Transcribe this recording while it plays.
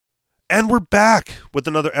And we're back with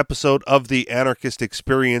another episode of the Anarchist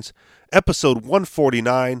Experience, episode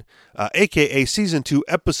 149, aka season 2,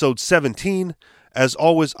 episode 17. As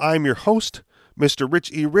always, I'm your host, Mr.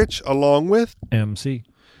 Rich E. Rich, along with MC.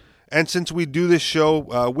 And since we do this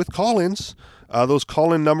show with call-ins, those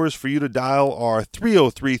call-in numbers for you to dial are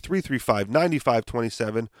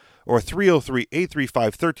 303-335-9527 or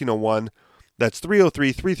 303-835-1301. That's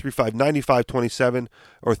 303-335-9527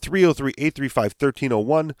 or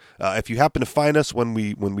 303-835-1301. If you happen to find us when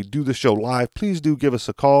we do the show live, please do give us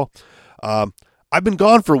a call. I've been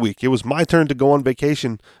gone for a week. It was my turn to go on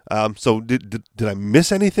vacation. So did I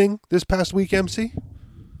miss anything this past week, MC?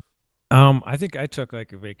 I think I took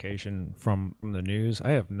like a vacation from the news.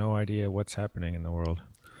 I have no idea what's happening in the world.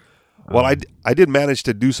 Well, I did manage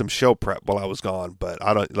to do some show prep while I was gone, but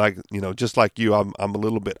I don't just like you, I'm a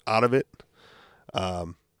little bit out of it.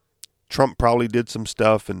 Trump probably did some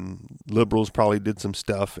stuff, and liberals probably did some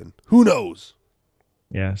stuff, and who knows?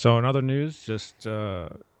 Yeah. So in other news, just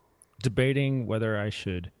debating whether I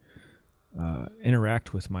should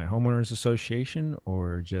interact with my homeowners association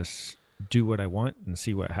or just do what I want and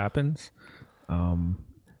see what happens.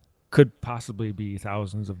 Could possibly be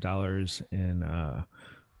thousands of dollars in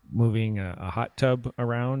moving a hot tub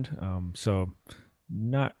around. So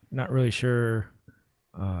not really sure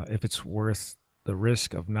if it's worth the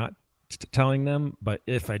risk of not telling them, but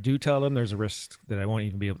if I do tell them, there's a risk that I won't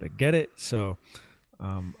even be able to get it. So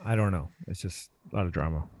I don't know. It's just a lot of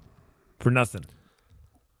drama for nothing.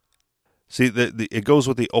 See, it goes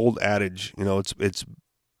with the old adage, it's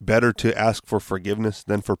better to ask for forgiveness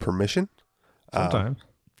than for permission. Sometimes.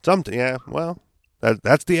 Yeah, well,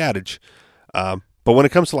 that's the adage. But when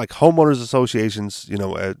it comes to like homeowners associations,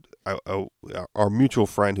 our mutual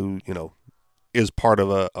friend who, is part of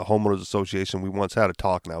a homeowners association, we once had a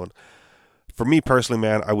talk now. And for me personally,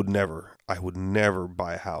 man, I would never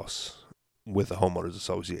buy a house with a homeowners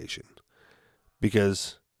association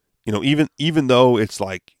because, even though it's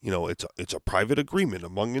like, it's a private agreement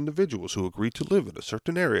among individuals who agree to live in a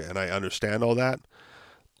certain area. And I understand all that.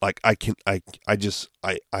 Like I'm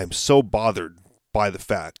so bothered by the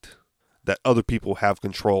fact that other people have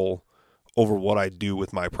control over what I do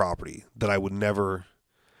with my property that I would never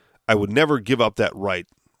give up that right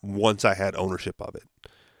once I had ownership of it,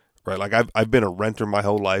 right? Like I've been a renter my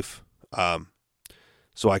whole life.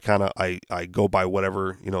 So I go by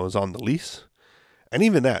whatever, is on the lease. And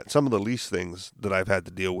even that, some of the lease things that I've had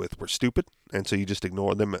to deal with were stupid. And so you just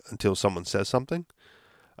ignore them until someone says something.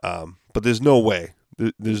 But there's no way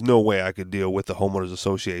I could deal with the homeowners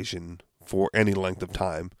association for any length of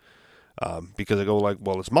time. Because I go like,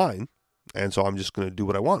 well, it's mine. And so I'm just going to do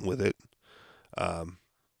what I want with it.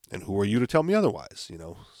 And who are you to tell me otherwise,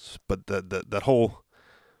 But that whole,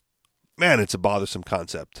 man, it's a bothersome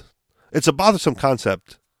concept. It's a bothersome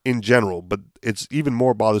concept in general, but it's even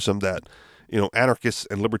more bothersome that, anarchists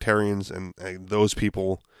and libertarians and those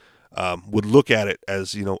people would look at it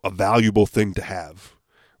as, a valuable thing to have,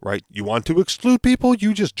 right? You want to exclude people?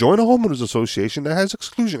 You just join a homeowners association that has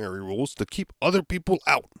exclusionary rules to keep other people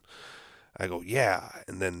out. I go, yeah,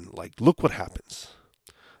 and then, look what happens.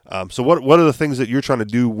 So what are the things that you're trying to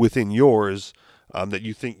do within yours that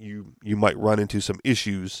you think you might run into some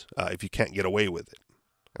issues if you can't get away with it?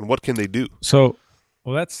 And what can they do? So,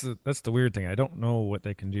 well, that's the weird thing. I don't know what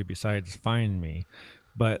they can do besides fine me.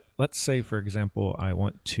 But let's say, for example, I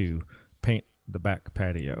want to paint the back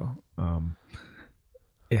patio.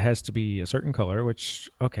 It has to be a certain color, which,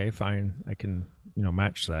 okay, fine. I can,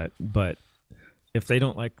 match that. But if they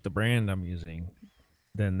don't like the brand I'm using,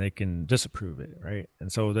 then they can disapprove it, right?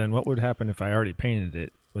 And so then what would happen if I already painted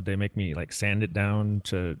it? Would they make me sand it down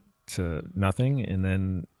to nothing and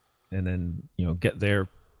then get their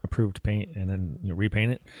approved paint and then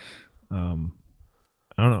repaint it? I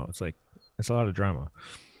don't know. It's a lot of drama.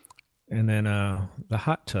 And then the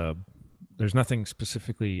hot tub, there's nothing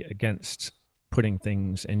specifically against putting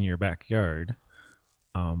things in your backyard,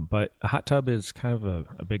 but a hot tub is kind of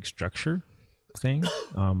a big structure thing.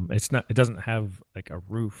 It doesn't have a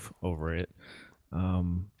roof over it.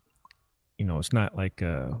 It's not like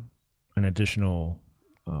an additional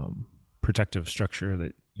protective structure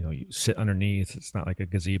that you sit underneath. It's not like a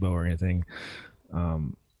gazebo or anything,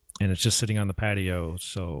 and it's just sitting on the patio.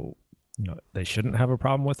 So they shouldn't have a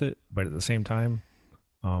problem with it. But at the same time,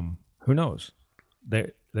 who knows?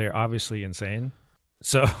 They're obviously insane.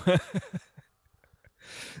 So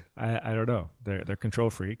I don't know. They're control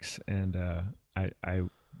freaks, and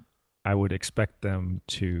I would expect them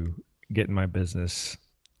to get in my business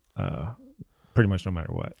pretty much no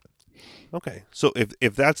matter what. Okay, so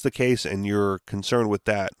if that's the case and you're concerned with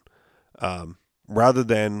that, rather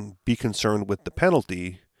than be concerned with the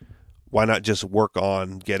penalty, why not just work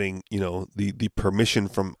on getting, the permission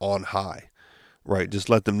from on high, right? Just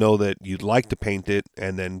let them know that you'd like to paint it,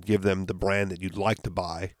 and then give them the brand that you'd like to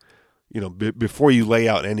buy, before you lay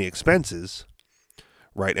out any expenses,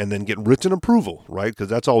 right? And then get written approval, right? Because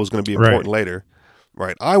that's always going to be important Right. later,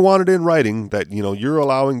 right? I want it in writing that, you're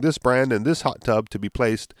allowing this brand and this hot tub to be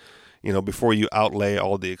placed, before you outlay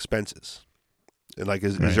all the expenses. And like,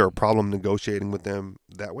 is Right. there a problem negotiating with them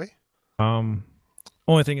that way? Um,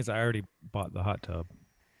 Only thing is, I already bought the hot tub,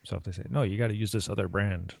 so if they say no, you got to use this other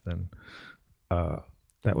brand, then uh,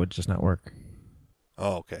 that would just not work.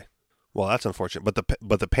 Oh, okay. Well, that's unfortunate.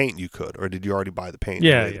 But the paint you could, or did you already buy the paint and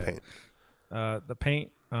Yeah, lay the yeah. paint? The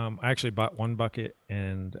paint. I actually bought one bucket,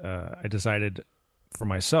 and I decided for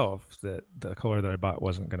myself that the color that I bought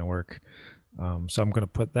wasn't going to work. So I'm going to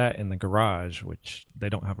put that in the garage, which they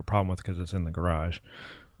don't have a problem with because it's in the garage.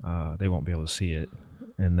 They won't be able to see it,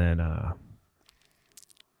 and then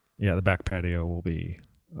yeah, the back patio will be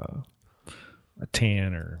uh, a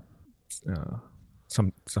tan or uh,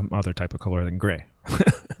 some other type of color than gray.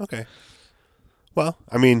 Okay. Well,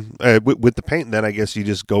 I mean, with the paint, then I guess you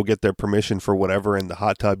just go get their permission for whatever. In the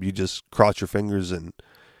hot tub, you just cross your fingers and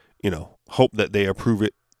hope that they approve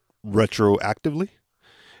it retroactively.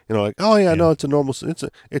 Like, oh yeah, Yeah, no, it's a normal,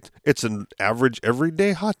 it's an average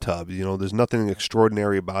everyday hot tub. There's nothing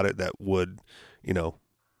extraordinary about it that would, you know,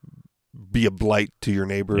 be a blight to your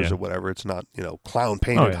neighbors yeah. or whatever. It's not, clown Oh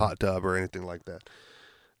painted yeah, hot tub or anything like that.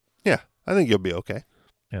 Yeah, I think you'll be okay.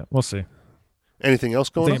 yeah. We'll see. Anything else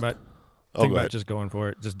I'm going on? Oh, thinking go about ahead. just going for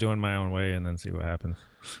it, just doing my own way, and then see what happens.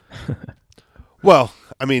 Well,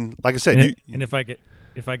 I mean, like I said, And if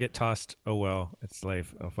I get tossed, oh well, it's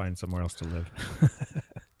life. I'll find somewhere else to live.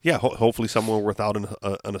 yeah, hopefully somewhere without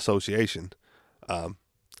an association.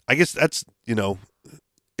 I guess that's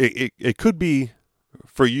it could be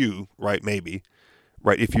for you, right? Maybe,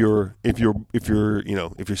 right? If you're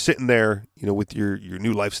sitting there, with your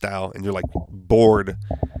new lifestyle, and you're like bored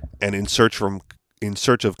and in search of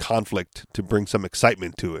conflict to bring some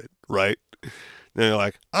excitement to it, right? Then you're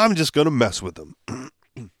like, I'm just gonna mess with them.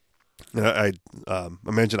 I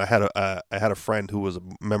mentioned I had a friend who was a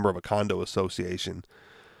member of a condo association,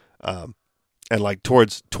 and like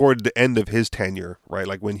toward the end of his tenure, right,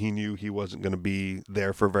 like when he knew he wasn't going to be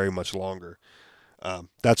there for very much longer,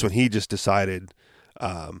 that's when he just decided,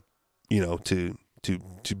 to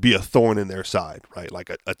be a thorn in their side, right?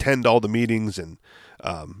 Like attend all the meetings and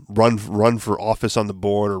run for office on the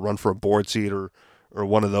board, or run for a board seat, or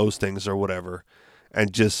one of those things or whatever,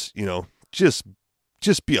 and just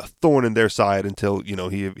be a thorn in their side until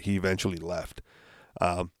he eventually left.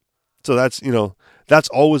 Um, so that's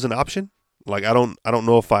always an option. Like I don't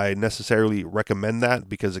know if I necessarily recommend that,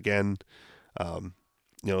 because again, the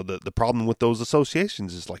problem with those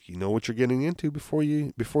associations is, like, what you're getting into before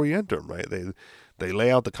you enter them, right? They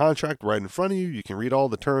lay out the contract right in front of you. You can read all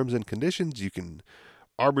the terms and conditions. You can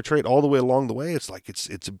arbitrate all the way along the way. It's like it's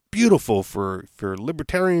beautiful for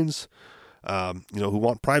libertarians, who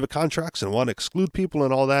want private contracts and want to exclude people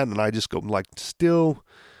and all that. And I just go, like,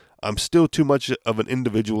 I'm still too much of an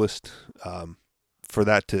individualist, for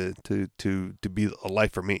that to be a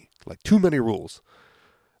life for me. Like, too many rules,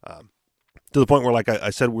 to the point where, like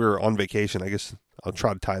I said, we were on vacation. I guess I'll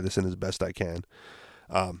try to tie this in as best I can.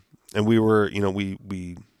 And we were,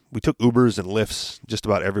 we took Ubers and Lyfts just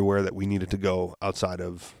about everywhere that we needed to go outside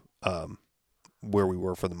of where we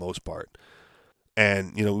were for the most part.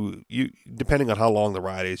 And you depending on how long the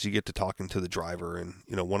ride is, you get to talking to the driver. And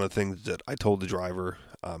one of the things that I told the driver,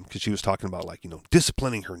 because she was talking about, like,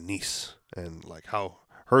 disciplining her niece, and like how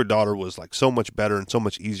her daughter was like so much better and so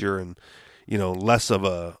much easier, and less of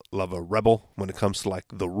a rebel when it comes to, like,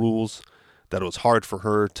 the rules, that it was hard for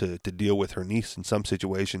her to deal with her niece in some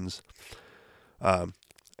situations. And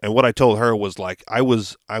what I told her was, like, I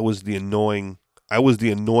was the annoying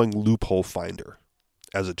loophole finder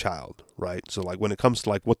as a child, right? So, like, when it comes to,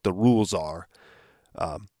 like, what the rules are,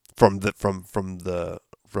 from the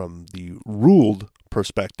ruled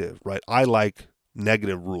perspective, right? I like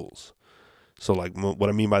negative rules. So, like, what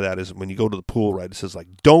I mean by that is, when you go to the pool, right, it says, like,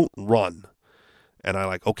 don't run, and I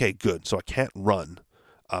like, okay, good, so I can't run.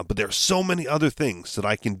 But there are so many other things that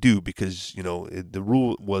I can do, because the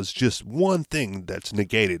rule was just one thing that's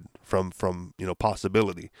negated from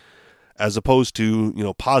possibility, as opposed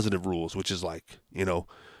to positive rules, which is like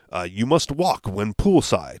you must walk when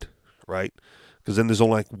poolside, right? Because then there's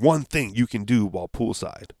only, like, one thing you can do while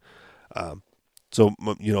poolside. So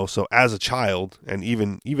as a child, and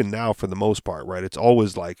even now for the most part, right? It's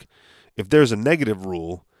always like, if there's a negative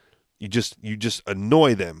rule, you just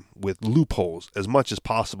annoy them with loopholes as much as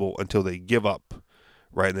possible until they give up,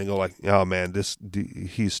 right? And they go like, oh man,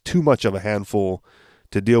 he's too much of a handful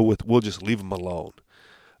to deal with. We'll just leave him alone.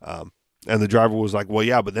 And the driver was like, well,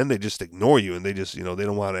 yeah, but then they just ignore you and they just, they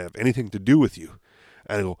don't want to have anything to do with you.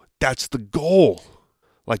 And I go, that's the goal.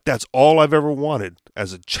 Like, that's all I've ever wanted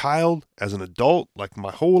as a child, as an adult, like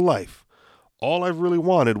my whole life. All I've really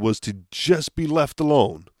wanted was to just be left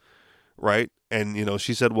alone, right? And,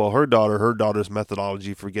 she said, well, her daughter's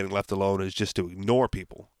methodology for getting left alone is just to ignore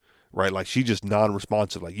people, right? Like, she just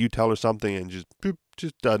non-responsive. Like, you tell her something and just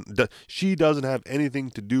doesn't, she doesn't have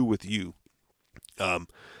anything to do with you.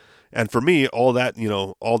 And for me, all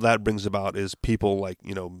that brings about is people like,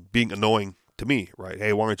 being annoying to me, right?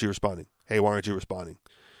 Hey, why aren't you responding? Hey, why aren't you responding?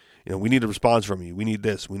 We need a response from you. We need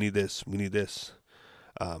this. We need this. We need this.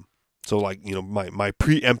 So like, my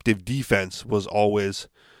preemptive defense was always,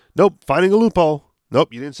 nope, finding a loophole.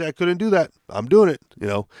 Nope, you didn't say I couldn't do that. I'm doing it.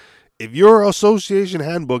 If your association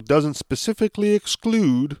handbook doesn't specifically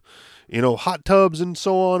exclude, hot tubs and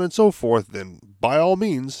so on and so forth, then by all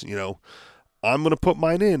means, I'm going to put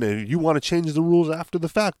mine in, and if you want to change the rules after the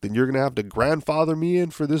fact, then you're going to have to grandfather me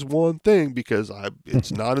in for this one thing because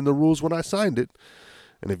it's not in the rules when I signed it.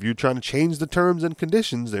 And if you're trying to change the terms and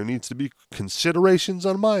conditions, there needs to be considerations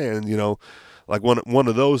on my end, like one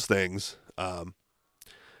of those things. But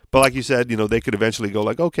like you said, they could eventually go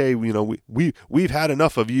like, okay, we've had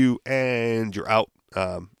enough of you and you're out,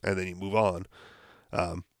 and then you move on.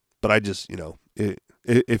 But I just,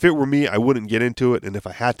 if it were me, I wouldn't get into it, and if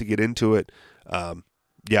I had to get into it,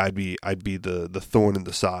 yeah, I'd be the thorn in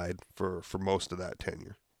the side for most of that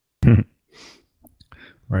tenure.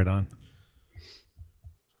 Right on.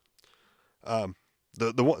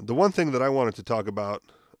 The one thing that I wanted to talk about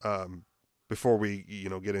before we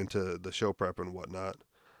get into the show prep and whatnot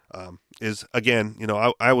is, again,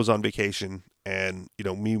 I was on vacation, and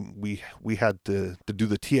we had to do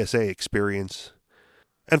the TSA experience,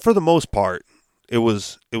 and for the most part, it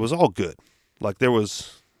was all good. Like there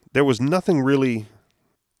was nothing really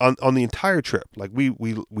on the entire trip. Like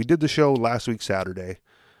we did the show last week Saturday,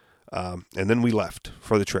 and then we left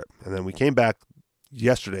for the trip, and then we came back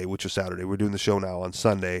yesterday, which was Saturday. We're doing the show now on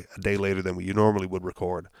Sunday, a day later than we normally would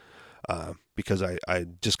record, because I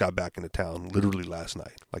just got back into town literally last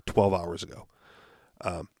night, like 12 hours ago.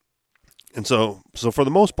 And so for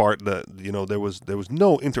the most part, there was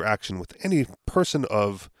no interaction with any person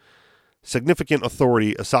of significant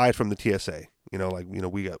authority aside from the TSA. We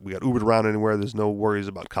got Ubered around anywhere. There's no worries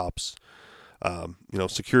about cops.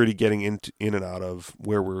 Security getting in and out of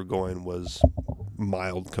where we were going was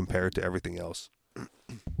mild compared to everything else.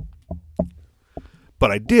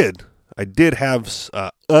 But I did have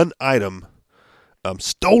an item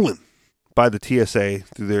stolen by the TSA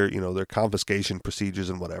through their confiscation procedures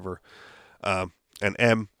and whatever. And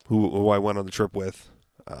M, who I went on the trip with,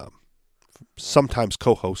 sometimes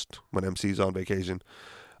co-host when MC's on vacation,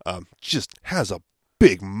 just has a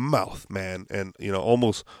big mouth, man, and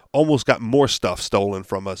almost got more stuff stolen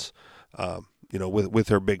from us, with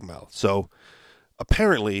her big mouth. So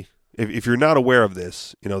apparently, if you're not aware of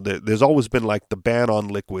this, there's always been like the ban on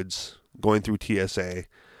liquids going through TSA,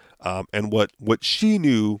 and what she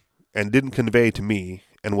knew and didn't convey to me,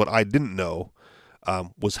 and what I didn't know,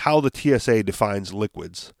 was how the TSA defines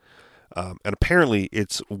liquids. And apparently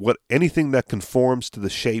it's anything that conforms to the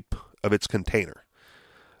shape of its container.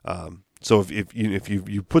 So if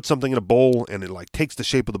you put something in a bowl and it like takes the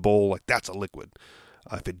shape of the bowl, like that's a liquid.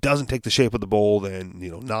 If it doesn't take the shape of the bowl, then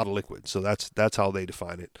not a liquid. So that's how they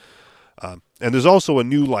define it. And there's also a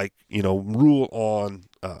new rule on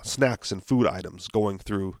snacks and food items going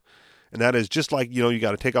through, and that is just like you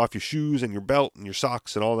got to take off your shoes and your belt and your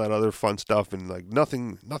socks and all that other fun stuff, and like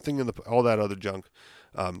nothing in all that other junk.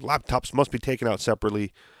 Laptops must be taken out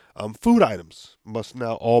separately. Food items must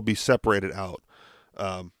now all be separated out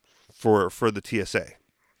for the TSA,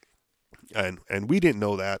 and we didn't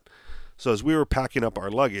know that. So as we were packing up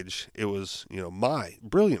our luggage, it was my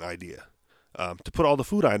brilliant idea to put all the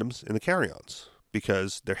food items in the carry-ons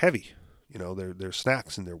because they're heavy. They're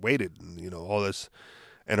snacks and they're weighted and all this.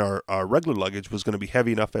 And our regular luggage was going to be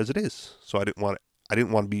heavy enough as it is. So I didn't want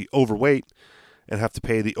to be overweight and have to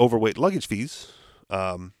pay the overweight luggage fees.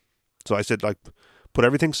 So I said, put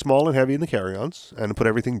everything small and heavy in the carry-ons and put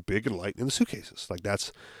everything big and light in the suitcases.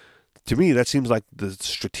 To me, that seems like the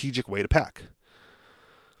strategic way to pack.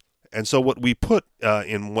 And so what we put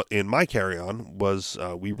in my carry-on was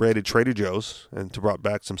we raided Trader Joe's and brought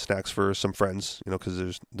back some snacks for some friends, because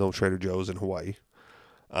there's no Trader Joe's in Hawaii.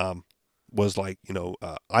 Was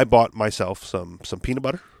I bought myself some peanut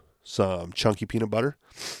butter, some chunky peanut butter,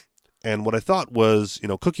 and what I thought was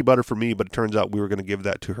cookie butter for me, but it turns out we were going to give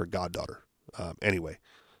that to her goddaughter anyway.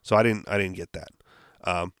 So I didn't get that.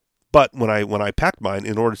 But when I packed mine,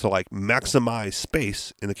 in order to like maximize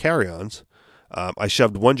space in the carry-ons, I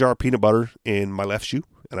shoved 1 jar of peanut butter in my left shoe,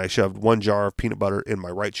 and I shoved 1 jar of peanut butter in my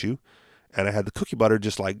right shoe, and I had the cookie butter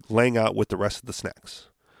just like laying out with the rest of the snacks.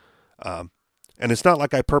 And it's not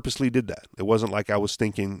like I purposely did that. It wasn't like I was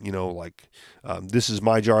thinking, like, this is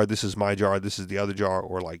my jar, this is my jar, this is the other jar,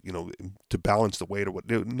 or like, to balance the weight or what.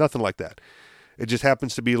 Nothing like that. It just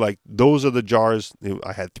happens to be like, those are the jars.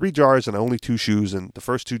 I had 3 jars and only 2 shoes, and the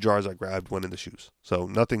first 2 jars I grabbed went in the shoes. So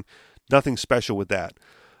nothing special with that.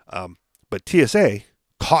 But TSA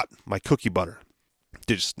caught my cookie butter.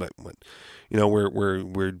 They just like went,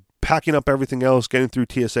 we're packing up everything else, getting through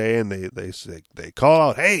TSA, and they call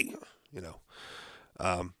out, hey,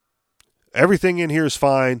 everything in here is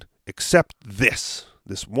fine except this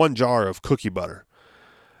 1 jar of cookie butter.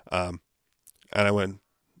 And I went,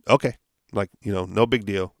 okay, like, no big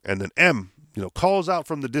deal. And then M, calls out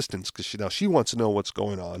from the distance because she wants to know what's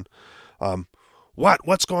going on.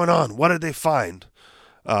 What's going on? What did they find?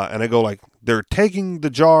 And I go like, they're taking the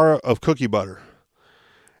jar of cookie butter.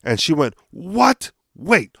 And she went, what?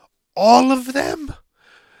 Wait, all of them?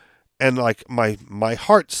 And like my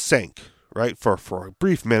heart sank. Right, for a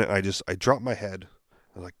brief minute, I dropped my head.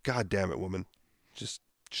 I was like, God damn it, woman, just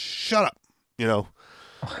shut up, And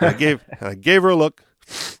I gave her a look,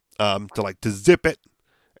 to zip it,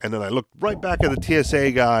 and then I looked right back at the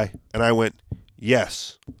TSA guy, and I went,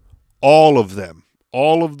 yes, all of them,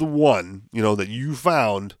 all of the one, that you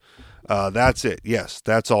found, that's it. Yes,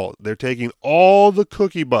 that's all. They're taking all the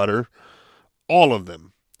cookie butter, all of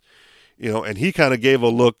them. And he kind of gave a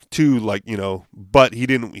look too, like, but he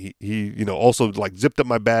didn't, he also like zipped up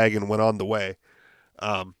my bag and went on the way.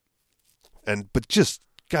 But just,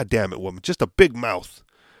 God damn it, woman, just a big mouth.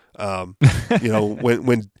 When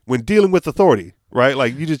dealing with authority, right?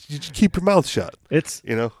 Like you just keep your mouth shut. It's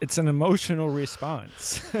an emotional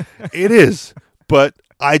response. It is, but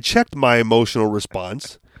I checked my emotional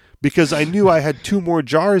response because I knew I had 2 more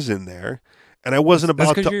jars in there and I wasn't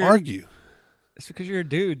about to argue. It's because you're a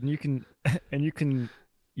dude and you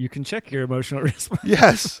can check your emotional response.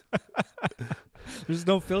 Yes. There's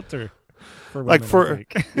no filter for women,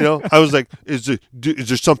 I was like, is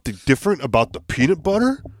there something different about the peanut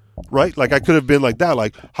butter? Right? Like I could have been like that.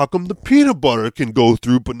 Like, how come the peanut butter can go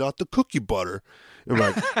through but not the cookie butter? And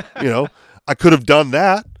like, I could have done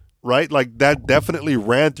that. Right? Like that definitely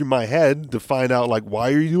ran through my head to find out like,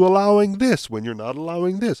 why are you allowing this when you're not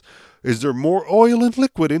allowing this? Is there more oil and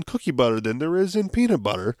liquid in cookie butter than there is in peanut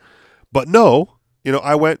butter? But no,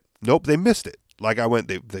 I went, nope, they missed it. Like I went,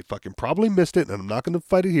 they fucking probably missed it, and I'm not going to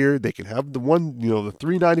fight it here. They can have the one, the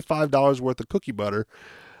 $3.95 worth of cookie butter,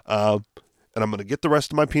 and I'm going to get the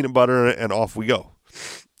rest of my peanut butter, and off we go.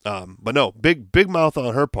 But no, big mouth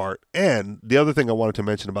on her part. And the other thing I wanted to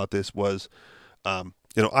mention about this was, I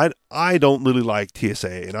don't really like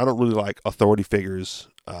TSA, and I don't really like authority figures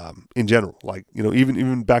in general. Like,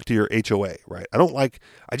 even back to your HOA, right?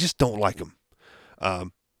 I just don't like them.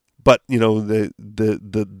 But the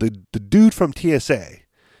dude from TSA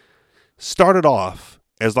started off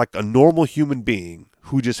as like a normal human being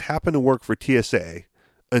who just happened to work for TSA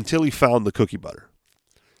until he found the cookie butter.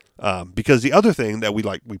 Because the other thing that we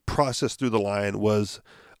processed through the line was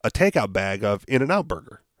a takeout bag of In-N-Out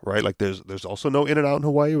burger, right? Like there's also no In-N-Out in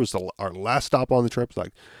Hawaii. It was our last stop on the trip. It's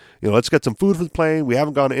like, let's get some food for the plane. We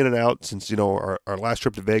haven't gone to In-N-Out since, our last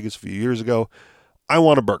trip to Vegas a few years ago. I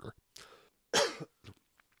want a burger.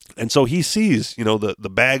 And so he sees,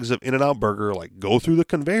 the bags of In-N-Out burger like go through the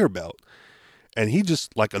conveyor belt, and he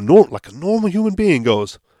just like a normal human being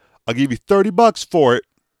goes, "I'll give you $30 for it."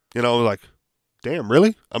 Like, damn,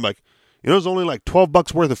 really? I'm like, there's only like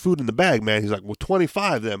 $12 worth of food in the bag, man. He's like, well,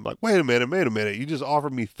 25 then. I'm like, wait a minute. You just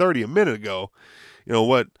offered me 30 a minute ago.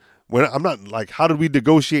 What? When I'm not like, how did we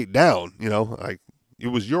negotiate down? Like it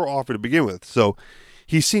was your offer to begin with. So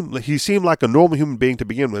he seemed like a normal human being to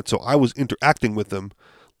begin with. So I was interacting with him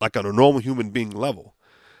like on a normal human being level.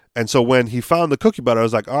 And so when he found the cookie butter, I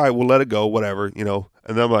was like, all right, we'll let it go, whatever, And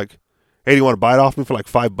then I'm like, hey, do you want to buy it off me for like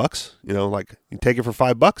 $5? Like you take it for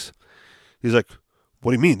 $5? He's like,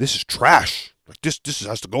 what do you mean? This is trash. Like this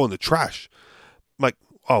has to go in the trash. I'm like,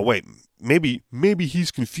 oh wait, maybe he's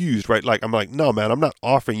confused, right? Like I'm like, no, man, I'm not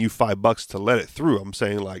offering you $5 to let it through. I'm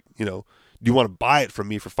saying like, do you want to buy it from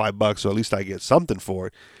me for $5 so at least I get something for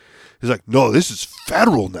it? He's like, no, this is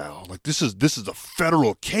federal now. Like this is a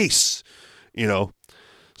federal case,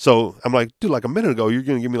 So I'm like, dude, like a minute ago, you're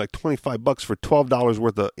going to give me like $25 for $12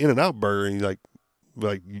 worth of In-N-Out burger. And you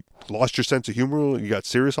like you lost your sense of humor. You got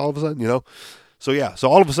serious all of a sudden, So yeah, so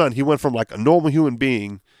all of a sudden he went from like a normal human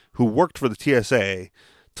being who worked for the TSA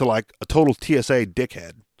to like a total TSA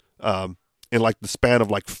dickhead. in like the span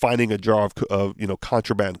of like finding a jar of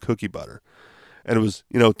contraband cookie butter. And it was,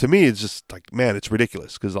 to me, it's just like, man, it's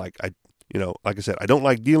ridiculous. Because like like I said, I don't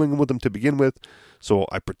like dealing with them to begin with. So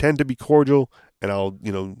I pretend to be cordial, and I'll,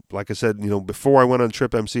 like I said, before I went on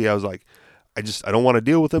Trip MC, I was like, I don't want to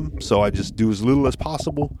deal with them. So I just do as little as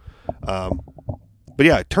possible. But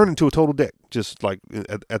yeah, it turned into a total dick, just like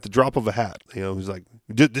at the drop of a hat. He's like,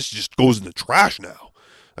 this just goes in the trash now.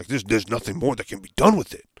 Like there's nothing more that can be done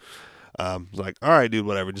with it. It's like, all right, dude,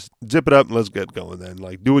 whatever. Just zip it up and let's get going then.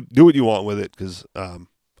 Like, do what you want with it, because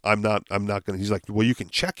I'm not gonna. He's like, well, you can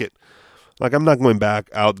check it. Like, I'm not going back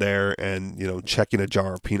out there and checking a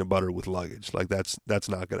jar of peanut butter with luggage. Like that's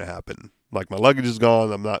not gonna happen. Like, my luggage is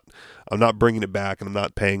gone. I'm not bringing it back, and I'm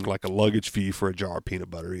not paying like a luggage fee for a jar of peanut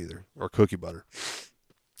butter either, or cookie butter.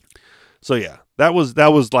 So yeah, that was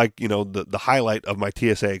like the highlight of my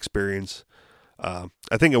TSA experience. I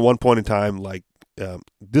think at one point in time, like.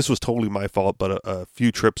 This was totally my fault, but a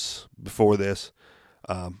few trips before this,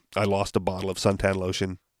 I lost a bottle of suntan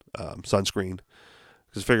lotion, sunscreen.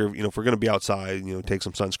 Because I figured, if we're going to be outside, take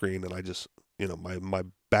some sunscreen. And I just, my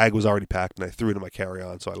bag was already packed, and I threw it in my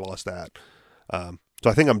carry-on, so I lost that. So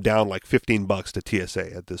I think I'm down like $15 to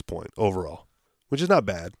TSA at this point overall, which is not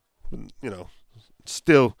bad.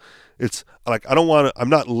 Still, it's like, I'm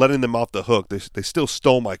not letting them off the hook. They still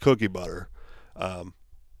stole my cookie butter.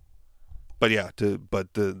 But yeah, to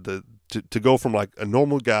go from like a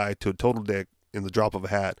normal guy to a total dick in the drop of a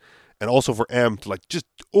hat, and also for M to like just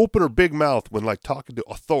open her big mouth when like talking to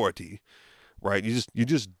authority, right? You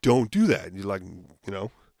just don't do that. You like,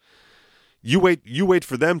 you wait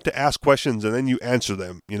for them to ask questions, and then you answer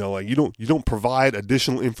them. Like you don't provide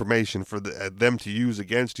additional information for them to use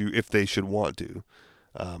against you if they should want to.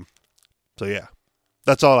 So yeah,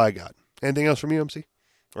 that's all I got. Anything else from you, MC?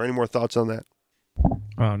 Or any more thoughts on that?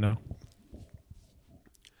 Oh no.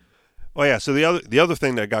 Oh yeah, so the other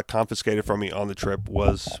thing that got confiscated from me on the trip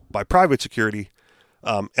was by private security,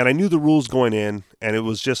 and I knew the rules going in, and it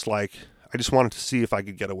was just like, I just wanted to see if I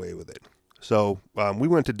could get away with it. So we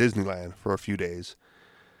went to Disneyland for a few days,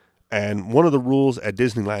 and one of the rules at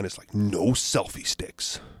Disneyland is like, no selfie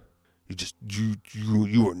sticks.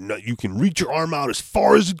 You are not. You can reach your arm out as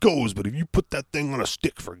far as it goes, but if you put that thing on a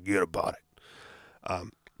stick, forget about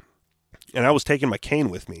it. And I was taking my cane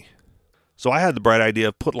with me. So I had the bright idea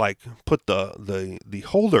of put the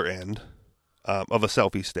holder end of a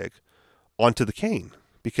selfie stick onto the cane,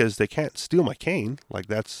 because they can't steal my cane. Like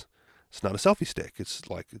it's not a selfie stick. It's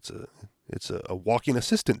like it's a walking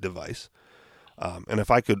assistant device. And if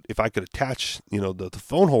I could attach the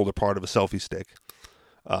phone holder part of a selfie stick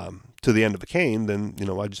to the end of the cane, then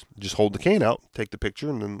I just hold the cane out, take the picture,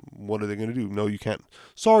 and then what are they going to do? No, you can't.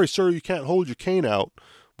 Sorry, sir, you can't hold your cane out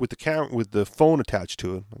with the camera, with the phone attached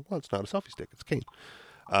to it. Well, it's not a selfie stick, it's a cane.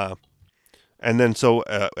 And then so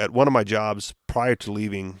at one of my jobs prior to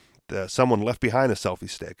leaving, someone left behind a selfie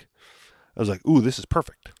stick. I was like, ooh, this is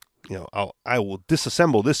perfect. I will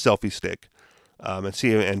disassemble this selfie stick and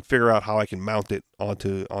see and figure out how I can mount it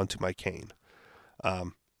onto my cane.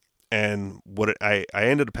 And I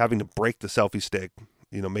ended up having to break the selfie stick,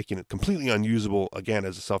 making it completely unusable again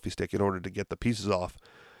as a selfie stick in order to get the pieces off.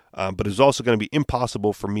 But it's also going to be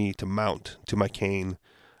impossible for me to mount to my cane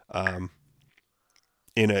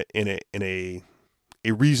in a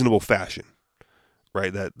reasonable fashion,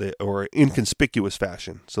 right? Or inconspicuous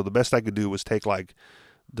fashion. So the best I could do was take like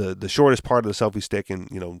the shortest part of the selfie stick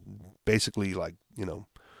and basically like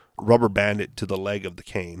rubber band it to the leg of the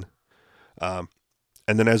cane. And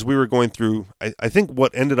then as we were going through, I think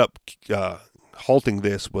what ended up halting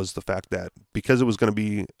this was the fact that because it was going to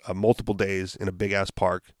be multiple days in a big ass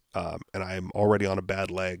park. And I'm already on a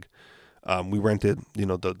bad leg. We rented,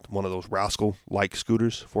 one of those rascal-like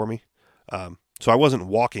scooters for me. So I wasn't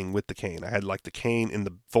walking with the cane. I had like the cane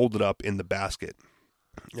folded up in the basket.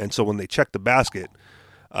 And so when they checked the basket,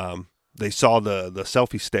 they saw the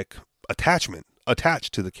selfie stick attachment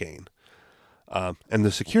attached to the cane. And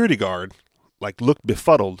the security guard like looked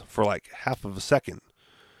befuddled for like half of a second.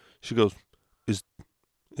 She goes, "Is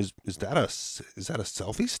that a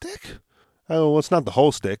selfie stick?" Oh, well, it's not the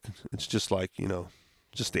whole stick. It's just like,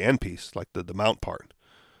 just the end piece, like the mount part.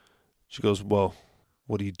 She goes, well,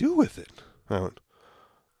 what do you do with it? I went,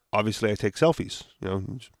 obviously I take selfies,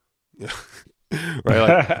 right?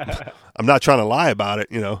 Like, I'm not trying to lie about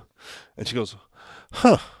it, And she goes,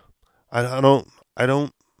 huh, I don't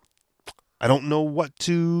know what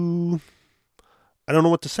to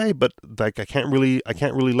say, but like, I can't really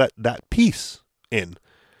let that piece in.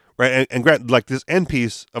 Right, and like this end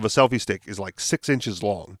piece of a selfie stick is like 6 inches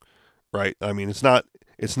long, right? I mean, it's not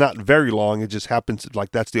It's not very long. It just happens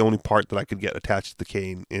like that's the only part that I could get attached to the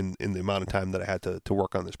cane in the amount of time that I had to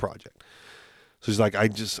work on this project. So she's like, I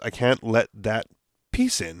can't let that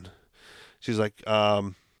piece in. She's like,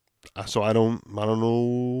 so I don't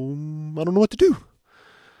know what to do.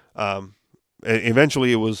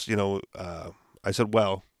 Eventually it was, I said,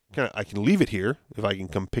 well, I can leave it here if I can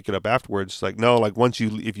come pick it up afterwards. It's like, no, like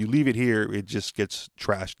if you leave it here, it just gets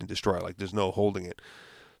trashed and destroyed. Like there's no holding it.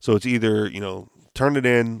 So it's either, turn it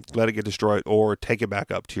in, let it get destroyed, or take it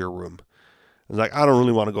back up to your room. I was like, I don't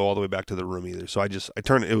really want to go all the way back to the room either. So I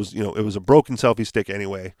turned it. It was, it was a broken selfie stick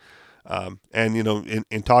anyway. And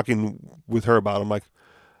in talking with her about it, I'm like,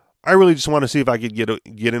 I really just want to see if I could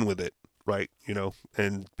get in with it. Right.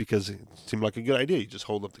 And because it seemed like a good idea. You just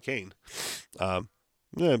hold up the cane. I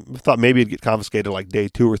thought maybe it'd get confiscated like day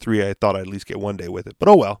 2 or 3. I thought I'd at least get 1 day with it, but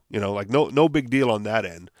oh well, like no big deal on that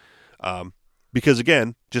end. Because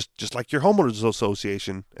again, just like your homeowners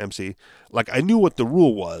association, MC, like I knew what the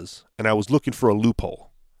rule was and I was looking for a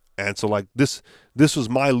loophole. And so like this was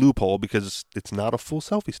my loophole because it's not a full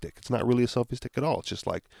selfie stick. It's not really a selfie stick at all. It's just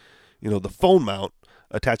like, the phone mount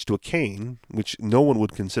attached to a cane, which no one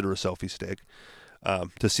would consider a selfie stick,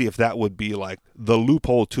 to see if that would be like the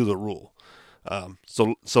loophole to the rule.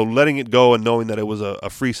 So letting it go and knowing that it was a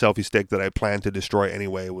free selfie stick that I planned to destroy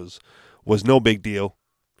anyway was no big deal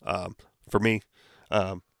for me.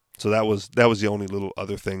 So that was the only little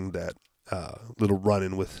other thing that little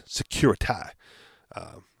run-in with Security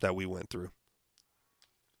that we went through.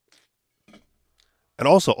 And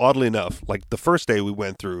also, oddly enough, like the first day we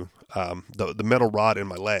went through, the metal rod in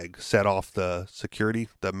my leg set off the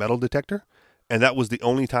metal detector, and that was the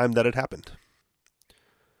only time that it happened.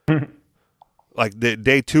 Like the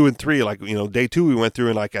day 2 and 3, like, day 2 we went through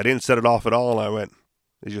and like I didn't set it off at all, and I went,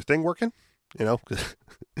 is your thing working?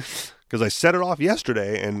 Because I set it off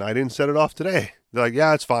yesterday and I didn't set it off today. They're like,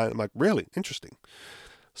 yeah, it's fine. I'm like, really? Interesting.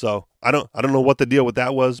 So I don't know what the deal with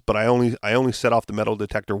that was, but I only set off the metal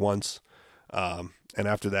detector once. And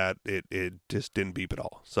after that, it just didn't beep at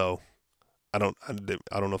all. So I don't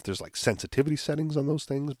know if there's like sensitivity settings on those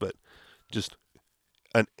things, but just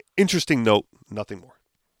an interesting note, nothing more.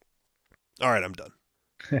 All right, I'm done.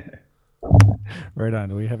 Right on.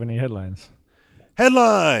 Do we have any headlines?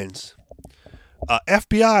 Headlines.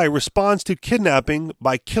 FBI responds to kidnapping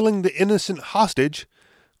by killing the innocent hostage.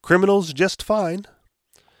 Criminals just fine.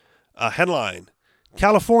 Headline.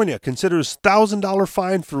 California considers $1,000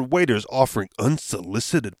 fine for waiters offering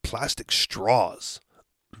unsolicited plastic straws.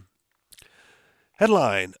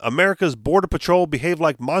 Headline. America's Border Patrol behave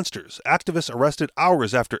like monsters. Activists arrested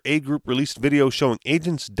hours after A group released video showing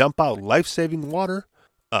agents dump out life-saving water.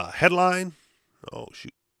 Headline. Oh,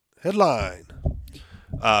 shoot. Headline.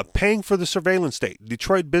 Paying for the surveillance state.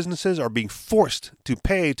 Detroit businesses are being forced to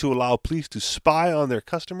pay to allow police to spy on their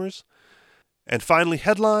customers. And finally,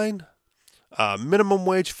 headline. Minimum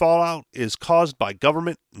wage fallout is caused by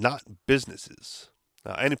government, not businesses.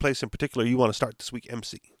 Any place in particular you want to start this week,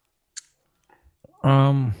 MC?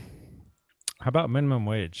 How about minimum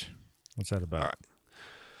wage? What's that about? All right.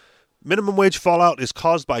 Minimum wage fallout is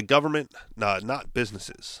caused by government, not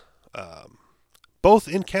businesses. Both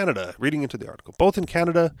in Canada, reading into the article, both in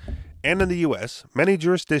Canada and in the U.S., many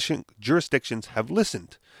jurisdictions have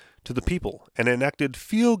listened to the people and enacted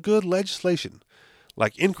feel-good legislation,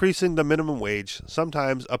 like increasing the minimum wage,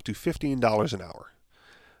 sometimes up to $15 an hour.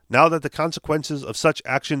 Now that the consequences of such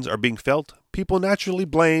actions are being felt, people naturally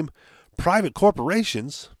blame private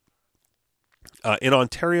corporations. In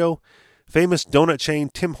Ontario, famous donut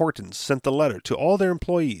chain Tim Hortons sent a letter to all their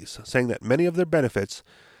employees saying that many of their benefits,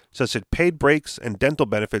 such as paid breaks and dental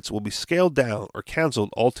benefits, will be scaled down or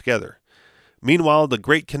canceled altogether. Meanwhile, the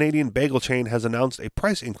Great Canadian Bagel chain has announced a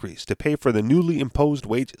price increase to pay for the newly imposed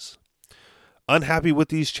wages. Unhappy with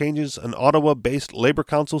these changes, an Ottawa-based Labour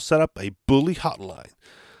Council set up a bully hotline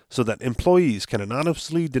so that employees can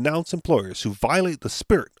anonymously denounce employers who violate the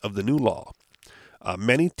spirit of the new law.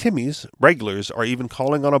 Many Timmy's regulars are even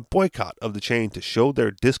calling on a boycott of the chain to show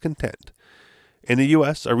their discontent. In the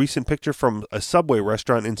U.S., a recent picture from a Subway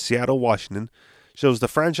restaurant in Seattle, Washington, shows the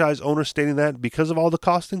franchise owner stating that because of all the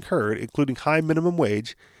costs incurred, including high minimum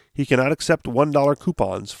wage, he cannot accept $1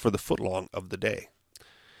 coupons for the footlong of the day.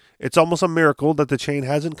 It's almost a miracle that the chain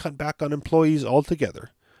hasn't cut back on employees altogether.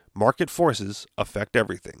 Market forces affect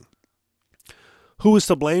everything. Who is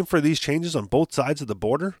to blame for these changes on both sides of the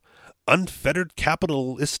border? Unfettered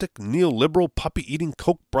capitalistic neoliberal puppy-eating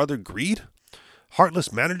Koch brother greed?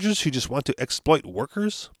 Heartless managers who just want to exploit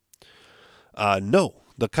workers? No.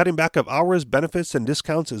 The cutting back of hours, benefits, and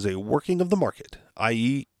discounts is a working of the market,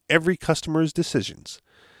 i.e., every customer's decisions.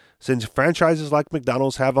 Since franchises like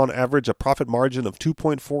McDonald's have on average a profit margin of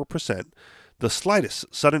 2.4%, the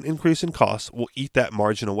slightest sudden increase in costs will eat that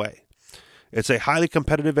margin away. It's a highly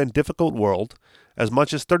competitive and difficult world. As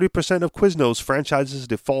much as 30% of Quiznos franchises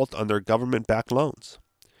default on their government-backed loans.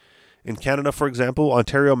 In Canada, for example,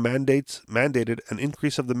 Ontario mandated an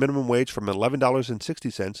increase of the minimum wage from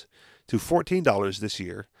 $11.60 to $14 this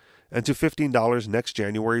year and to $15 next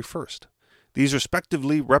January 1st. These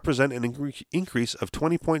respectively represent an increase of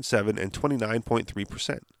 20.7 and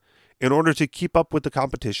 29.3%. In order to keep up with the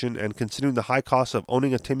competition and considering the high cost of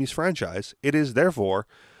owning a Timmy's franchise, it is therefore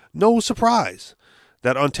no surprise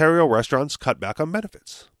that Ontario restaurants cut back on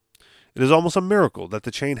benefits. It is almost a miracle that the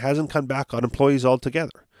chain hasn't cut back on employees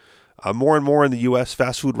altogether. More and more in the U.S.,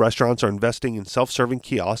 fast food restaurants are investing in self-serving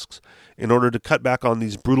kiosks in order to cut back on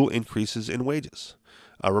these brutal increases in wages.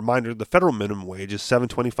 A reminder, the federal minimum wage is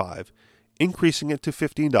 $7.25, increasing it to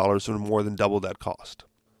 $15 would more than double that cost.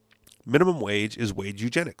 Minimum wage is wage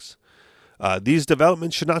eugenics. These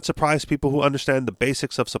developments should not surprise people who understand the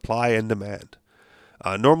basics of supply and demand.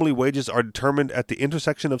 Normally, wages are determined at the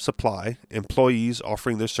intersection of supply, employees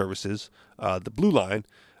offering their services, the blue line,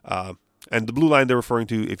 and the blue line they're referring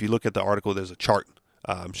to. If you look at the article, there's a chart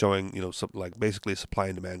showing, like basically a supply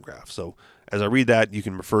and demand graph. So as I read that, you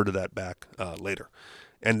can refer to that back later.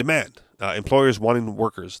 And demand, employers wanting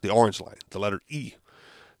workers, the orange line, the letter E.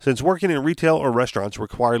 Since working in retail or restaurants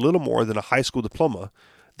require little more than a high school diploma,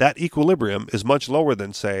 that equilibrium is much lower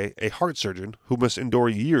than, say, a heart surgeon who must endure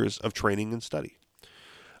years of training and study.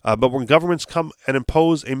 But when governments come and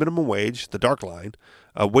impose a minimum wage, the dark line,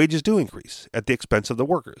 wages do increase at the expense of the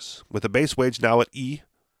workers. With the base wage now at E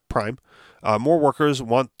prime, more workers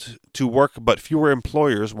want to work, but fewer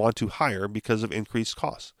employers want to hire because of increased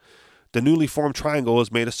costs. The newly formed triangle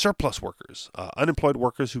is made of surplus workers, unemployed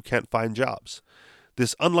workers who can't find jobs.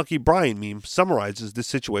 This unlucky Brian meme summarizes the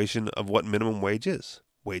situation of what minimum wage is,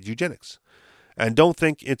 wage eugenics. And don't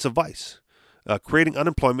think it's a vice. Creating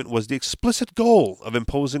unemployment was the explicit goal of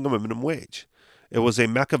imposing a minimum wage. It was a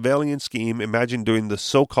Machiavellian scheme imagined during the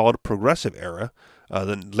so-called progressive era,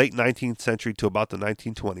 the late 19th century to about the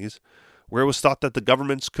 1920s, where it was thought that the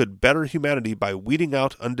governments could better humanity by weeding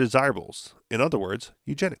out undesirables, in other words,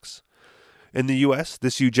 eugenics. In the U.S.,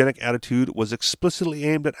 this eugenic attitude was explicitly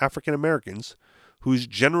aimed at African Americans, whose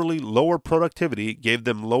generally lower productivity gave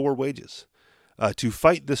them lower wages. To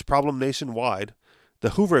fight this problem nationwide,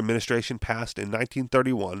 the Hoover administration passed in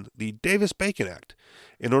 1931 the Davis-Bacon Act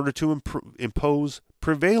in order to impose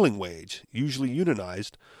prevailing wage, usually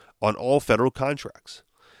unionized, on all federal contracts.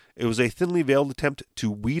 It was a thinly veiled attempt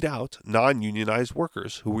to weed out non-unionized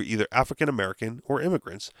workers who were either African American or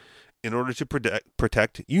immigrants in order to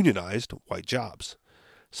protect unionized white jobs.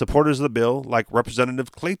 Supporters of the bill, like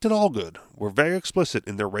Representative Clayton Allgood, were very explicit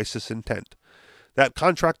in their racist intent. That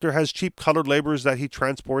contractor has cheap colored laborers that he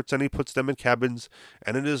transports and he puts them in cabins,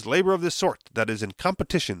 and it is labor of this sort that is in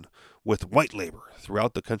competition with white labor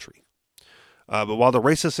throughout the country. But while the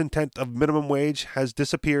racist intent of minimum wage has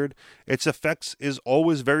disappeared, its effects is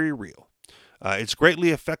always very real. It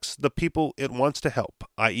greatly affects the people it wants to help,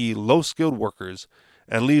 i.e. low-skilled workers,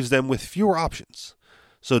 and leaves them with fewer options.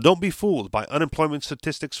 So don't be fooled by unemployment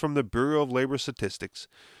statistics from the Bureau of Labor Statistics.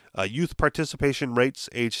 Youth participation rates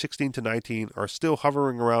aged 16 to 19 are still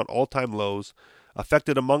hovering around all-time lows,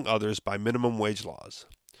 affected among others by minimum wage laws.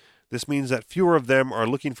 This means that fewer of them are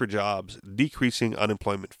looking for jobs, decreasing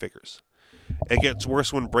unemployment figures. It gets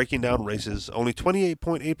worse when breaking down races. Only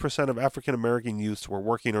 28.8% of African American youths were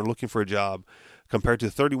working or looking for a job, compared to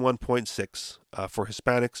 31.6% for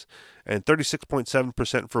Hispanics and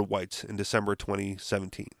 36.7% for whites in December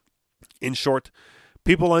 2017. In short,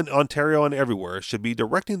 people in Ontario and everywhere should be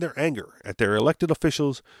directing their anger at their elected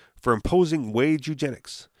officials for imposing wage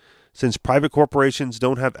eugenics. Since private corporations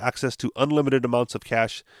don't have access to unlimited amounts of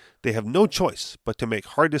cash, they have no choice but to make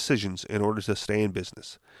hard decisions in order to stay in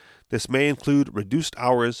business. This may include reduced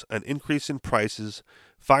hours, an increase in prices,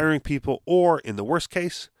 firing people, or, in the worst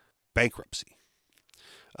case, bankruptcy.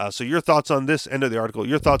 So your thoughts on this end of the article,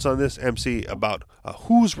 your thoughts on this, MC, about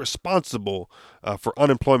who's responsible for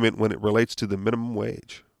unemployment when it relates to the minimum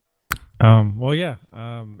wage? Well, yeah.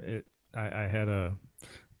 I had a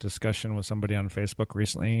discussion with somebody on Facebook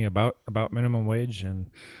recently about minimum wage, and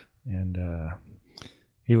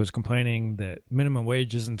he was complaining that minimum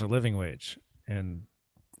wage isn't a living wage. And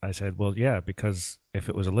I said, well, yeah, because if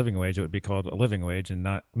it was a living wage, it would be called a living wage and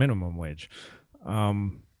not minimum wage.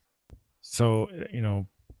 So,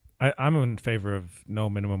 I'm in favor of no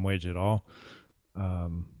minimum wage at all.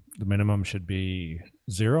 The minimum should be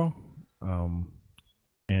zero.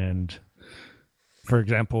 And for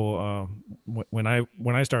example, when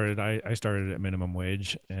I started, I started at minimum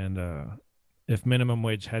wage, and if minimum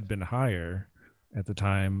wage had been higher at the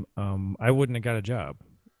time, I wouldn't have got a job.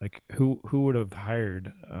 Like who would have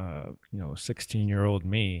hired 16-year-old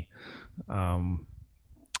me? Um,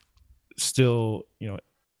 Still,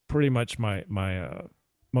 pretty much my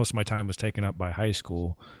most of my time was taken up by high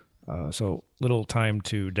school, so little time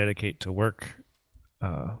to dedicate to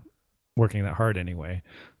uh, working that hard anyway.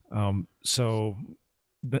 So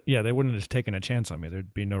yeah, they wouldn't have taken a chance on me.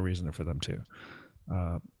 There'd be no reason for them to.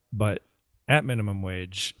 Uh, but at minimum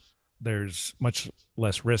wage, there's much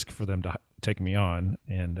less risk for them to take me on,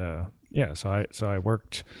 and yeah, so I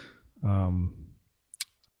worked um,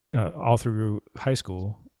 all through high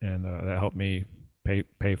school, and that helped me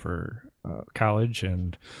pay for college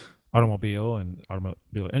and automobile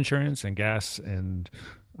insurance and gas and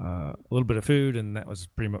a little bit of food, and that was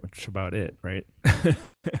pretty much about it, right?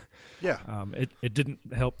 Yeah. It didn't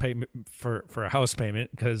help pay for a house payment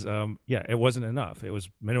because yeah, it wasn't enough. It was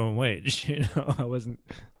minimum wage. I wasn't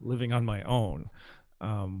living on my own.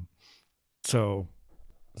 Um, so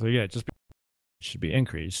yeah, it just should be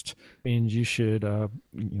increased. Means you should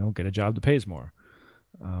get a job that pays more.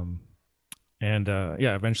 Um, and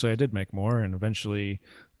yeah, eventually I did make more, and eventually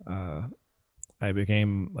uh, I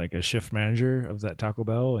became like a shift manager of that Taco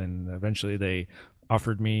Bell, and eventually they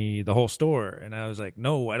offered me the whole store, and I was like,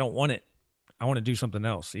 no, I don't want it. I want to do something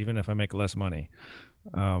else, even if I make less money.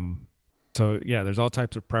 Um, so yeah, there's all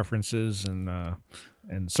types of preferences,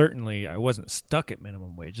 and certainly I wasn't stuck at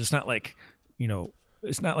minimum wage. It's not like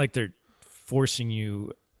it's not like they're forcing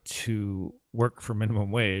you to work for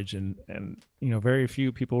minimum wage, and very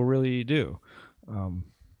few people really do. Um,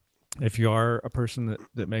 if you are a person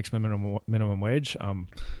that makes minimum wage,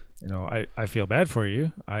 I feel bad for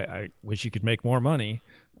you. I wish you could make more money,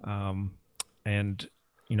 and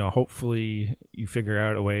hopefully you figure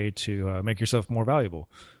out a way to make yourself more valuable.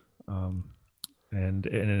 Um, and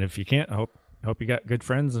if you can't, I hope you got good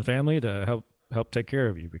friends and family to help take care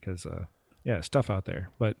of you, because yeah, it's tough out there.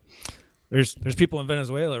 But there's people in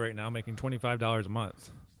Venezuela right now making $25 a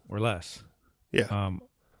month or less. Yeah.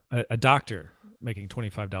 A doctor making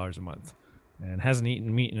 $25 a month and hasn't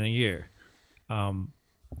eaten meat in a year. Um,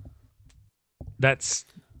 that's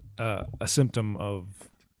a symptom of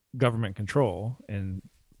government control and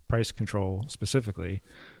price control specifically.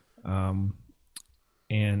 And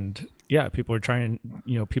yeah, people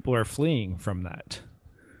are fleeing from that.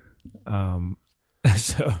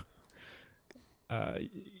 So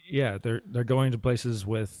yeah, they're going to places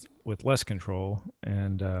with less control,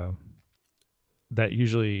 and that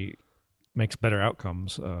usually makes better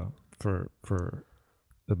outcomes for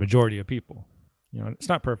the majority of people. It's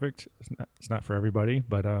not perfect. It's not for everybody,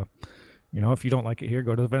 but if you don't like it here,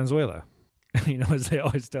 go to Venezuela. As they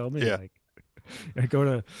always tell me, Yeah. like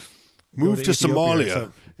go Move to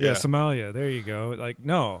Somalia. Yeah, Somalia. There you go. Like,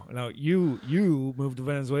 no, you move to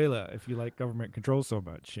Venezuela if you like government control so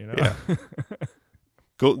much. Yeah.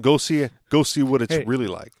 Go see what it's really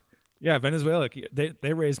like. Yeah, Venezuela,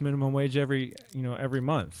 they raise minimum wage every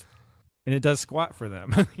month, and it does squat for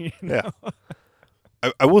them. Yeah.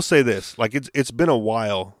 I will say this, like it's been a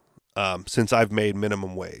while since I've made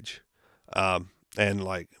minimum wage, and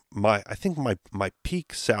like I think my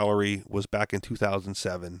peak salary was back in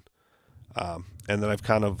 2007, and then I've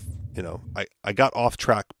kind of I got off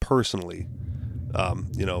track personally,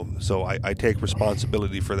 so I take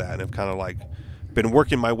responsibility for that, and I've kind of like been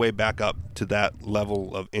working my way back up to that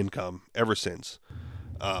level of income ever since.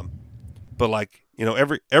 But like,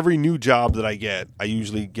 every new job that I get, I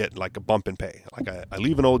usually get like a bump in pay. Like I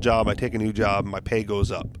leave an old job, I take a new job, my pay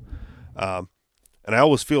goes up. And I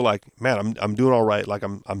always feel like, man, I'm doing all right. Like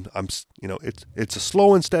I'm it's a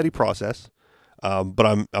slow and steady process.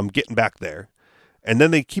 But I'm getting back there. And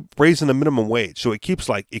then they keep raising the minimum wage. So it keeps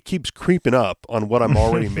creeping up on what I'm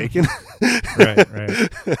already making. Right.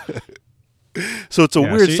 So it's a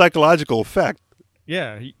weird psychological effect.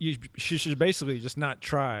 Yeah, you should basically just not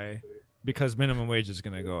try, because minimum wage is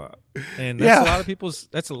going to go up, and that's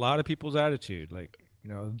a lot of people's attitude. Like,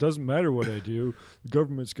 it doesn't matter what I do, the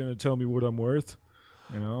government's going to tell me what I'm worth.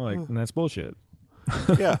 And that's bullshit.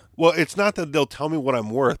 Yeah, well, it's not that they'll tell me what I'm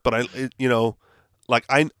worth, but I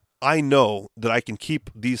know that I can keep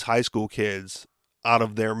these high school kids out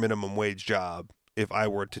of their minimum wage job if I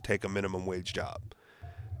were to take a minimum wage job.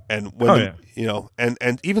 And when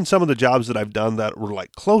and even some of the jobs that I've done that were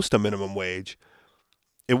like close to minimum wage,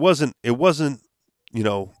 it wasn't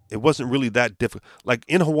really that difficult. Like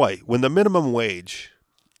in Hawaii, when the minimum wage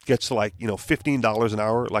gets to like $15 an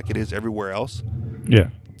hour, like it is everywhere else, yeah,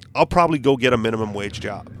 I'll probably go get a minimum wage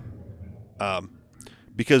job,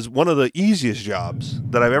 because one of the easiest jobs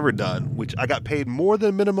that I've ever done, which I got paid more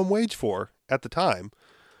than minimum wage for at the time,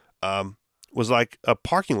 was like a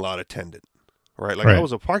parking lot attendant, right? Like I Right.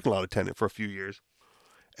 was a parking lot attendant for a few years,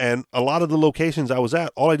 and a lot of the locations I was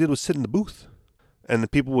at, all I did was sit in the booth, and the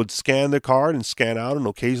people would scan their card and scan out, and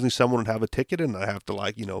occasionally someone would have a ticket, and I have to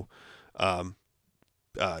like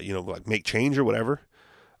like make change or whatever.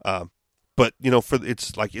 But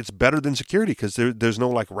it's better than security because there's no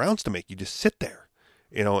like rounds to make. You just sit there,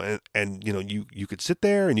 and you could sit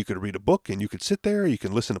there and you could read a book and you could sit there. You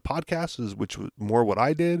can listen to podcasts, which was more what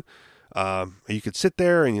I did. You could sit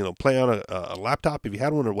there and play on a laptop if you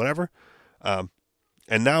had one or whatever.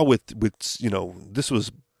 And now with this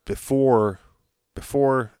was before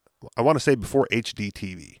I want to say before HD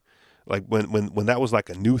TV, like when that was like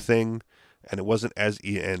a new thing, and it wasn't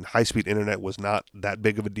and high speed internet was not that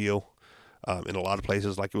big of a deal. In a lot of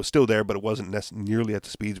places, like it was still there, but it wasn't nearly at the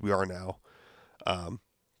speeds we are now.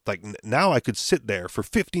 Now I could sit there for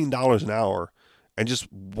 $15 an hour and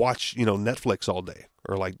just watch, Netflix all day,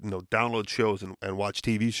 or download shows and watch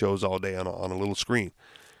TV shows all day on a little screen,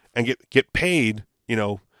 and get paid,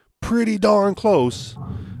 pretty darn close,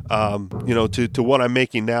 to what I'm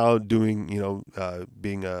making now doing,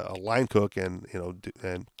 being a line cook and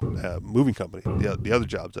moving company, the other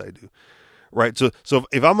jobs that I do. Right. So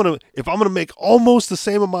if I'm gonna make almost the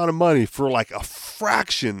same amount of money for like a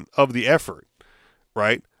fraction of the effort,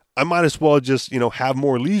 right, I might as well just, have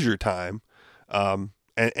more leisure time, and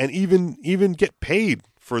even get paid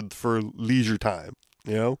for leisure time,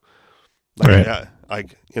 Right.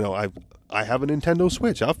 I have a Nintendo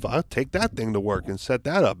Switch. I'll take that thing to work and set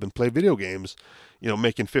that up and play video games,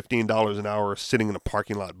 making $15 an hour sitting in a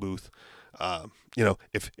parking lot booth.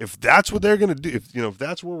 If that's what they're going to do, if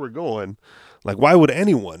that's where we're going, like, why would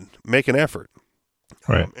anyone make an effort?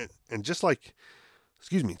 Right. And just like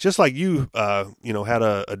you, had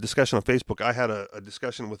a discussion on Facebook. I had a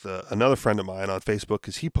discussion with another friend of mine on Facebook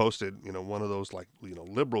because he posted, one of those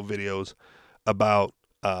liberal videos about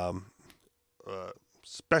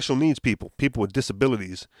special needs people with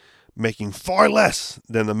disabilities making far less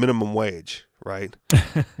than the minimum wage, right?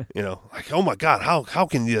 Like, oh my God, how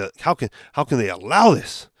can they allow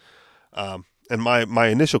this? And my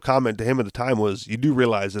initial comment to him at the time was, you do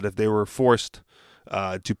realize that if they were forced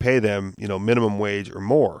to pay them, minimum wage or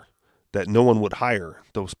more, that no one would hire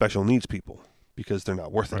those special needs people because they're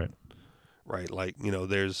not worth it, right? Like,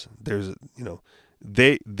 there's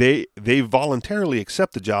they voluntarily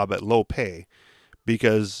accept the job at low pay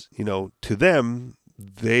because, to them,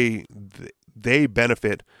 they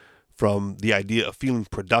benefit from the idea of feeling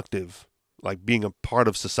productive, like being a part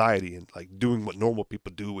of society and like doing what normal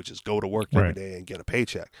people do, which is go to work every day and get a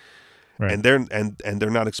paycheck. Right. And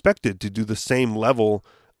they're not expected to do the same level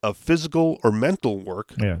of physical or mental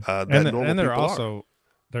work. That normal people are.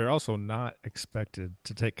 They're also not expected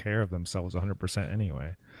to take care of themselves 100%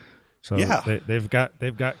 anyway. So they've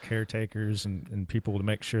got caretakers and people to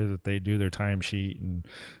make sure that they do their timesheet and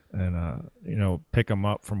pick them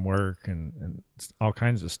up from work and all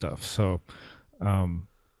kinds of stuff. So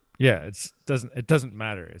it doesn't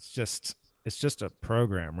matter. It's just a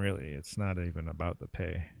program, really. It's not even about the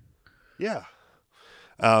pay. Yeah.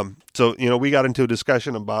 So we got into a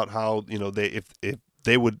discussion about how the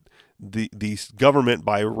government,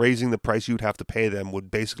 by raising the price you'd have to pay them, would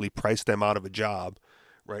basically price them out of a job,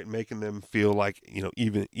 right? Making them feel like,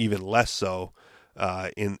 even less so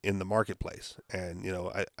in the marketplace. And,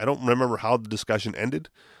 I don't remember how the discussion ended,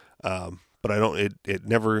 but it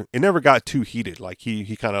never got too heated. Like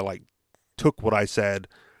he kind of like took what I said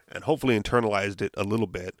and hopefully internalized it a little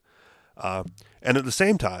bit. And at the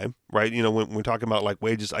same time, right, when we're talking about like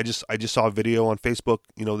wages, I just saw a video on Facebook,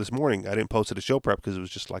 this morning. I didn't post it to show prep because it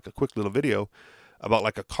was just like a quick little video about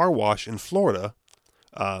like a car wash in Florida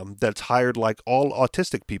that's hired like all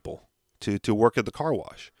autistic people to work at the car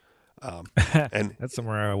wash. And that's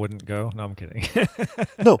somewhere I wouldn't go. No, I'm kidding.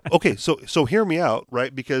 No, okay, so hear me out,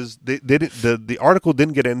 right? Because the article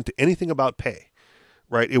didn't get into anything about pay,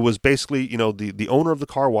 right? It was basically, the owner of the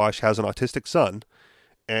car wash has an autistic son,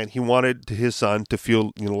 and he wanted his son to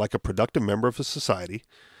feel, like a productive member of the society.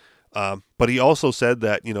 But he also said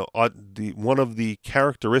that, one of the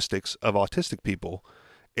characteristics of autistic people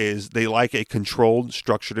is they like a controlled,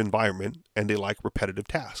 structured environment, and they like repetitive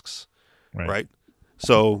tasks, right?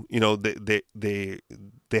 So, they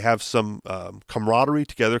have some camaraderie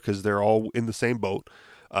together because they're all in the same boat.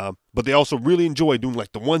 But they also really enjoy doing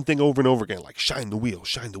like the one thing over and over again, like shine the wheel,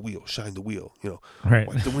 shine the wheel, shine the wheel, right.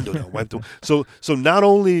 Wipe the window down, wipe the. So not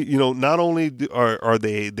only are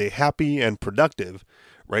they happy and productive,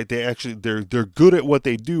 right? They're good at what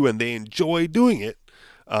they do and they enjoy doing it.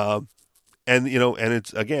 And and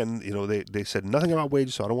it's again, they said nothing about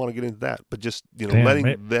wages, so I don't want to get into that. But just Damn,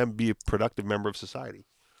 letting them be a productive member of society.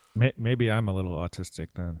 maybe I'm a little autistic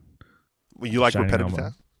then. You like Shining repetitive on my,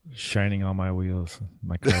 tasks? shining on my wheels,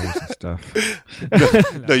 my cars and stuff.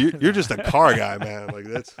 No, you're just a car guy, man. Like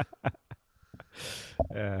that's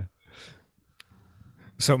Yeah.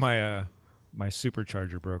 So my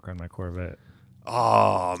supercharger broke on my Corvette.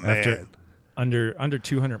 oh After man. under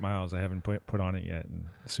 200 miles, I haven't put on it yet, and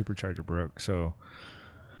the supercharger broke. So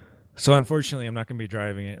unfortunately, I'm not going to be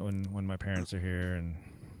driving it when my parents are here, and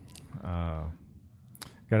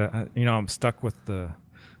I'm stuck with the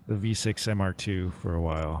V6 MR2 for a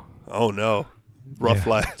while. Oh no, rough Yeah,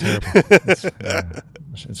 life. terrible.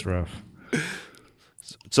 It's rough.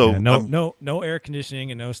 So Yeah, no air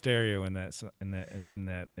conditioning and no stereo in that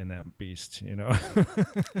beast.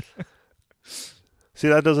 see,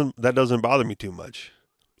 that doesn't bother me too much.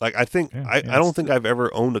 Like I think Yeah, I yeah, don't think I've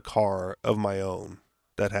ever owned a car of my own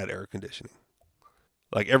that had air conditioning.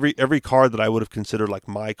 Like every car that I would have considered like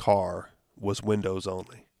my car was windows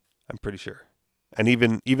only. I'm pretty sure. And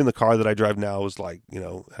even the car that I drive now is like,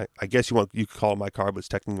 I guess you could call it my car, but it's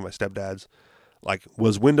technically my stepdad's. Like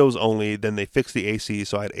was windows only. Then they fixed the AC,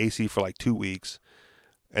 so I had AC for like 2 weeks,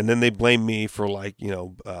 and then they blamed me for like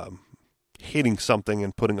hitting something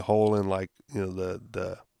and putting a hole in like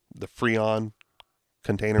the Freon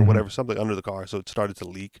container, Mm-hmm. whatever, something under the car, so it started to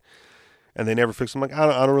leak, and they never fixed it. I'm like,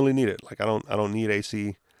 I don't really need it. Like I don't need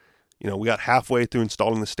AC. We got halfway through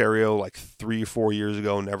installing the stereo like 3 or 4 years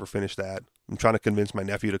ago, and never finished that. I'm trying to convince my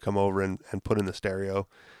nephew to come over and put in the stereo.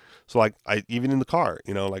 So like I even in the car,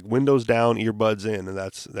 like windows down, earbuds in, and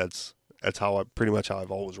that's how pretty much how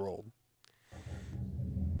I've always rolled.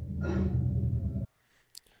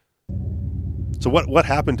 So what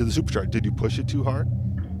happened to the supercharger? Did you push it too hard?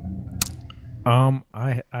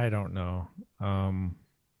 I don't know.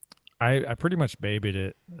 I pretty much babied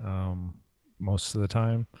it most of the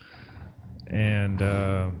time, and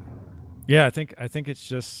yeah, I think it's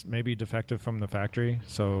just maybe defective from the factory.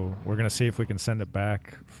 So we're gonna see if we can send it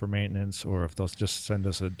back for maintenance, or if they'll just send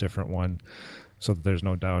us a different one, so that there's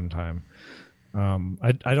no downtime.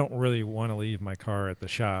 I don't really want to leave my car at the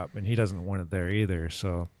shop, and he doesn't want it there either.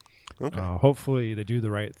 So Okay. hopefully they do the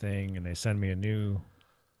right thing and they send me a new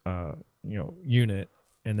unit,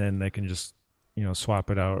 and then they can just swap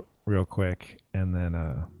it out real quick, and then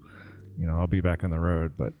I'll be back on the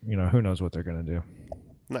road. But who knows what they're gonna do.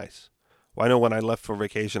 Nice. Well, I know when I left for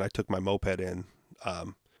vacation, I took my moped in,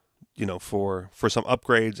 for some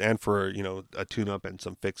upgrades and for a tune-up and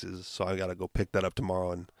some fixes. So I got to go pick that up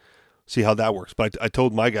tomorrow and see how that works. But I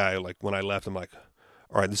told my guy, like when I left, I'm like,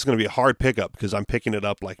 all right, this is going to be a hard pickup because I'm picking it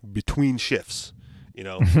up like between shifts.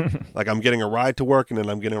 Like I'm getting a ride to work and then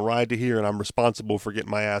I'm getting a ride to here, and I'm responsible for getting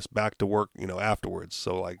my ass back to work, afterwards.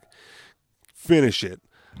 So like, finish it.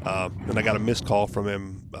 And I got a missed call from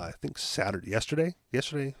him, I think yesterday,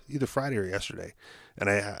 either Friday or yesterday.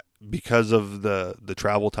 And because of the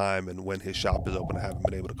travel time and when his shop is open, I haven't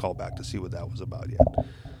been able to call back to see what that was about yet.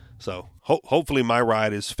 So hopefully my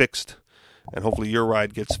ride is fixed, and hopefully your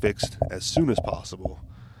ride gets fixed as soon as possible.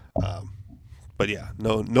 But yeah,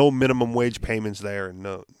 no minimum wage payments there, and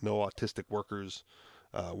no autistic workers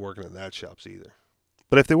working in that shops either.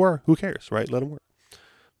 But if they were, who cares, right? Let them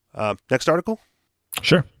work. Next article.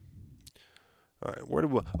 Sure. All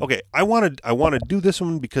right, okay, I want to do this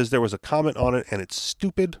one because there was a comment on it and it's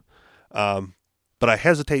stupid, but I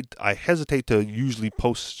hesitate to usually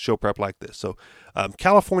post show prep like this. So,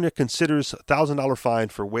 California considers $1,000 fine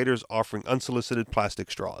for waiters offering unsolicited plastic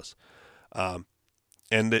straws, and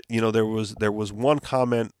there was one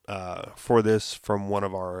comment for this from one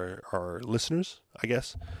of our listeners, I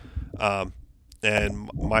guess. And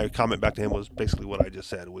my comment back to him was basically what I just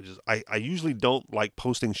said, which is I usually don't like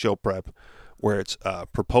posting show prep where it's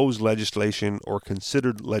proposed legislation or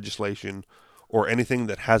considered legislation or anything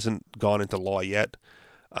that hasn't gone into law yet,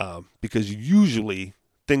 because usually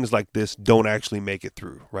things like this don't actually make it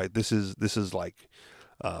through, right? This is like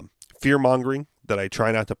fear mongering that I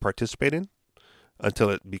try not to participate in until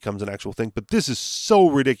it becomes an actual thing. But this is so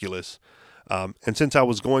ridiculous. And since I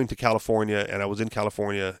was going to California and I was in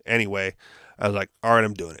California anyway, I was like, all right,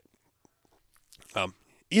 I'm doing it.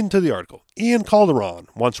 Into the article. Ian Calderon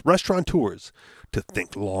wants restaurateurs to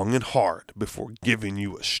think long and hard before giving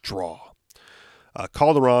you a straw.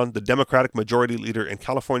 Calderon, the Democratic majority leader in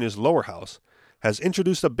California's lower house, has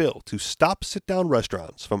introduced a bill to stop sit-down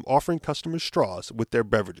restaurants from offering customers straws with their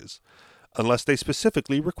beverages, unless they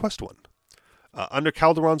specifically request one. Under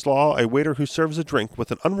Calderon's law, a waiter who serves a drink with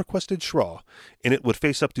an unrequested straw in it would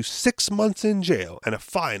face up to 6 months in jail and a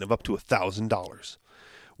fine of up to $1,000.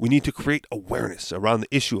 We need to create awareness around the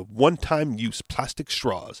issue of one-time use plastic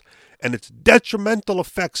straws and its detrimental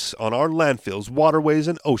effects on our landfills, waterways,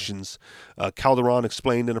 and oceans, Calderon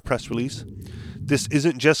explained in a press release. This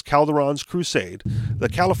isn't just Calderon's crusade. The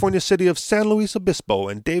California city of San Luis Obispo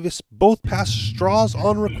and Davis both passed straws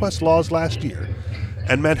on request laws last year,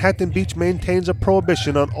 and Manhattan Beach maintains a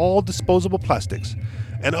prohibition on all disposable plastics.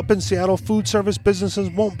 And up in Seattle, food service businesses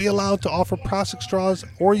won't be allowed to offer plastic straws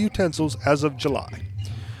or utensils as of July.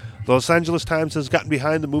 The Los Angeles Times has gotten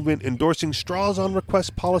behind the movement endorsing straws on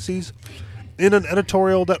request policies in an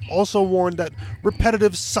editorial that also warned that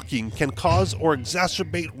repetitive sucking can cause or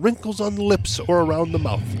exacerbate wrinkles on the lips or around the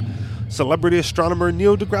mouth. Celebrity astronomer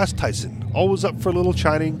Neil deGrasse Tyson, always up for a little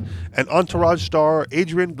chining, and Entourage star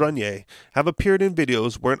Adrian Grenier have appeared in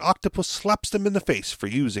videos where an octopus slaps them in the face for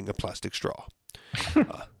using a plastic straw.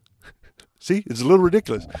 See, it's a little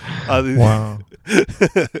ridiculous. Wow.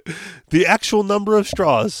 The actual number of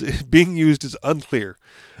straws being used is unclear.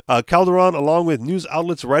 Calderon, along with news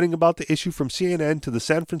outlets writing about the issue from CNN to the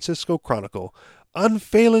San Francisco Chronicle,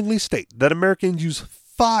 unfailingly state that Americans use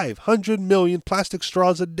 500 million plastic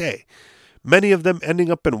straws a day, many of them ending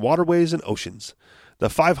up in waterways and oceans. The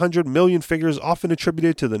 500 million figure is often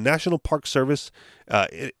attributed to the National Park Service.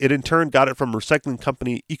 It in turn got it from recycling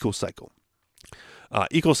company EcoCycle.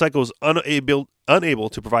 EcoCycle was unable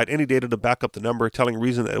to provide any data to back up the number, telling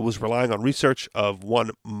Reason that it was relying on research of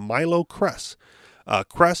one Milo Kress.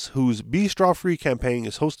 Kress, whose Be Straw Free campaign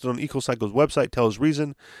is hosted on EcoCycle's website, tells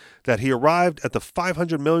Reason that he arrived at the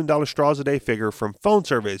 $500 million straws a day figure from phone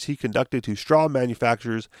surveys he conducted to straw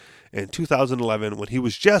manufacturers in 2011 when he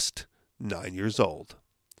was just 9 years old.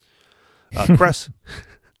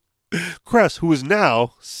 Kress, who is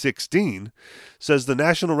now 16, says the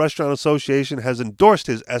National Restaurant Association has endorsed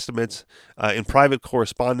his estimates in private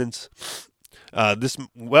correspondence. This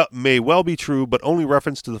may well be true, but only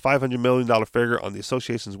reference to the $500 million figure on the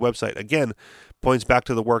association's website again points back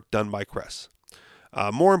to the work done by Kress.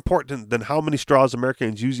 More important than how many straws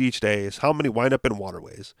Americans use each day is how many wind up in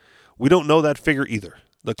waterways. We don't know that figure either.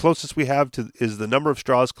 The closest we have to is the number of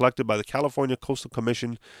straws collected by the California Coastal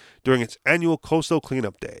Commission during its annual Coastal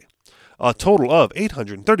Cleanup Day. A total of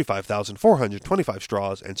 835,425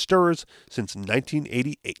 straws and stirrers since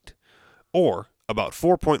 1988, or about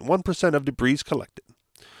 4.1% of debris collected.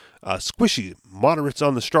 Squishy moderates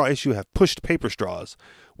on the straw issue have pushed paper straws,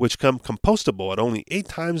 which come compostable at only 8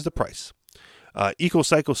 times the price.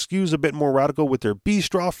 EcoCycle skews a bit more radical with their Be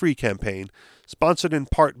Straw Free campaign, sponsored in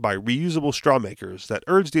part by reusable straw makers that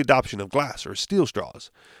urge the adoption of glass or steel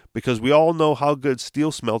straws, because we all know how good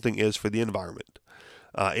steel smelting is for the environment.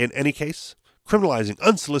 In any case, criminalizing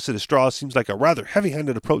unsolicited straws seems like a rather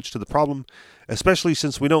heavy-handed approach to the problem, especially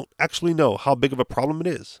since we don't actually know how big of a problem it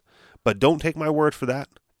is. But don't take my word for that.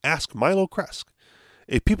 Ask Milo Kress.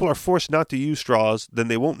 If people are forced not to use straws, then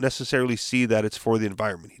they won't necessarily see that it's for the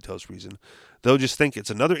environment, he tells Reason. They'll just think it's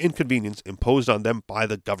another inconvenience imposed on them by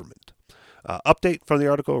the government. Update from the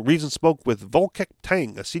article. Reason spoke with Volkek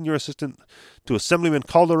Tang, a senior assistant to Assemblyman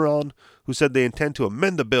Calderon, who said they intend to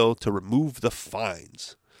amend the bill to remove the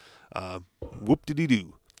fines.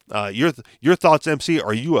 Whoop-de-dee-doo. Your thoughts, MC?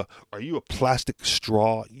 Are you a plastic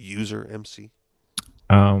straw user, MC?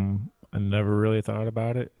 I never really thought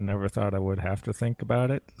about it. Never thought I would have to think about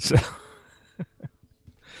it. So,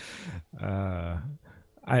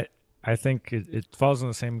 I think it falls in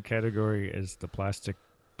the same category as the plastic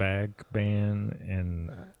bag ban, and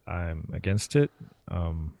I'm against it.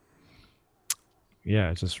 Yeah,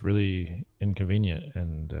 it's just really inconvenient,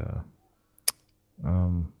 and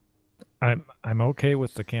I'm okay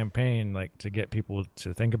with the campaign, like to get people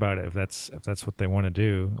to think about it if that's what they want to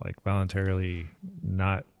do, like voluntarily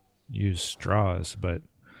not use straws. But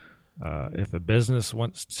if a business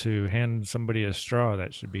wants to hand somebody a straw,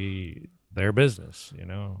 that should be their business, you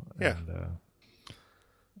know. Yeah.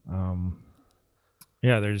 And,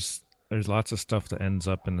 yeah, there's lots of stuff that ends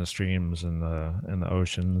up in the streams and the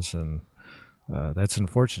oceans, and that's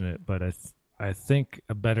unfortunate. But I think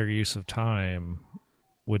a better use of time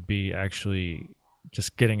would be actually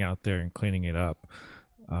just getting out there and cleaning it up,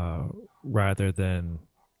 rather than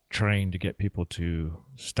trying to get people to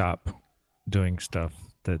stop doing stuff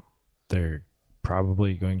that they're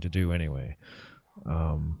probably going to do anyway.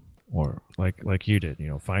 Or like you did, you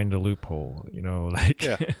know, find a loophole, you know, like,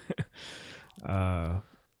 Yeah.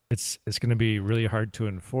 It's going to be really hard to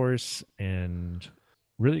enforce and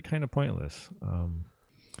really kind of pointless.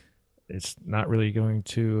 It's not really going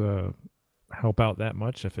to help out that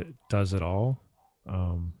much if it does at all.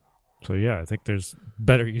 So yeah, I think there's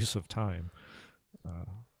better use of time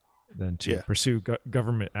than to pursue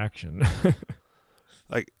government action.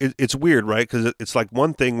 Like it's weird, right? Because it's like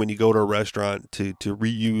one thing when you go to a restaurant to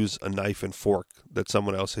reuse a knife and fork that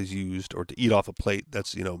someone else has used, or to eat off a plate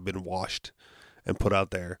that's been washed and put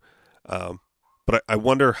out there. Um, but I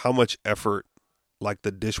wonder how much effort like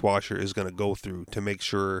the dishwasher is going to go through to make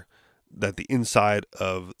sure that the inside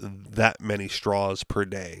of that many straws per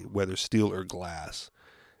day, whether steel or glass,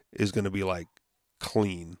 is going to be like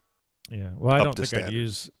clean Yeah. Well, I up don't to think I'd standard.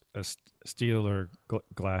 use a steel or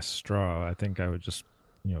glass straw. I think I would just,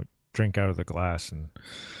 drink out of the glass and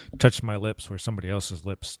touch my lips where somebody else's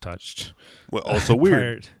lips touched Well, also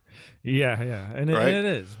weird, prior. Yeah, yeah, and right? it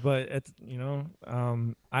is, but it's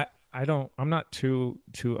I don't I'm not too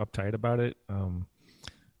uptight about it.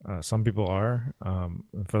 Some people are.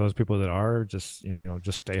 For those people that are, just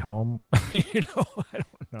just stay home. I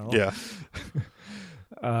don't know. Yeah,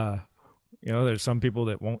 uh, there's some people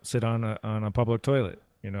that won't sit on a public toilet.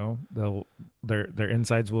 Their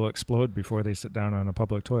insides will explode before they sit down on a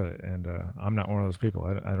public toilet, and I'm not one of those people.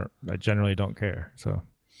 I generally don't care. So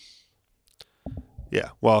yeah.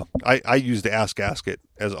 Well, I use the ass gasket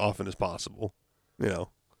as often as possible. You know,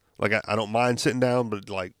 like I don't mind sitting down, but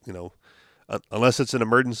like unless it's an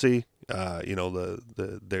emergency, there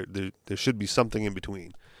should be something in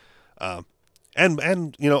between. Um, and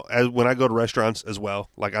as when I go to restaurants as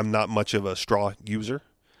well, like I'm not much of a straw user,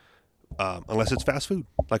 unless it's fast food.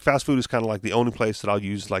 Like fast food is kind of like the only place that I'll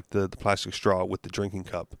use like the plastic straw with the drinking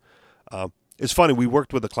cup. It's funny. We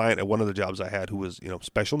worked with a client at one of the jobs I had who was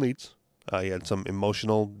special needs. He had some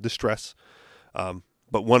emotional distress.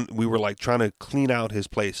 But one we were like trying to clean out his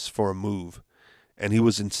place for a move, and he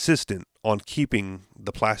was insistent on keeping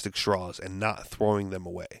the plastic straws and not throwing them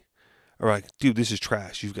away. All right, dude, this is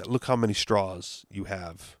trash. You've got look how many straws you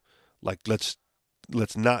have. Like let's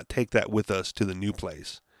not take that with us to the new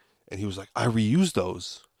place. And he was like, I reuse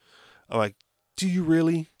those. I'm like, do you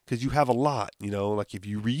really? Because you have a lot. Like if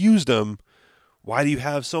you reuse them, why do you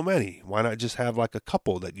have so many? Why not just have like a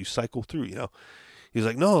couple that you cycle through? He's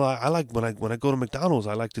like, no, I like when I go to McDonald's,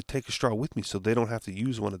 I like to take a straw with me so they don't have to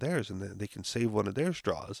use one of theirs, and then they can save one of their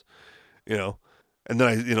straws. You know, and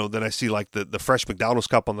then I see like the fresh McDonald's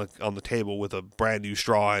cup on the table with a brand new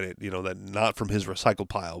straw in it. That not from his recycle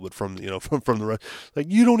pile, but from from the like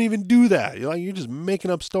you don't even do that. You're just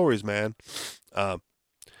making up stories, man.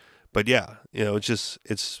 But yeah,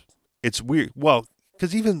 it's weird. Well,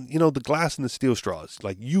 because even the glass and the steel straws,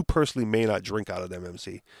 like you personally may not drink out of them,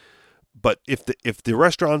 MC. But if the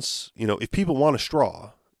restaurants, if people want a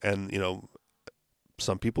straw, and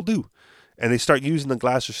some people do, and they start using the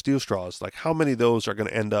glass or steel straws, like how many of those are going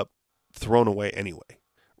to end up thrown away anyway,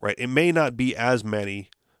 right? It may not be as many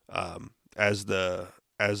as the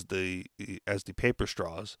paper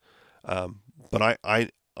straws, but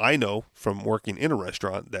I know from working in a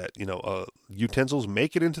restaurant that utensils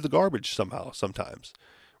make it into the garbage somehow sometimes,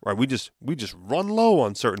 right? We just run low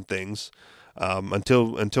on certain things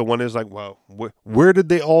until one is like, well, where did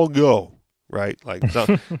they all go, right? Like so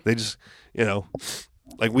they just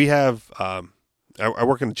like we have. I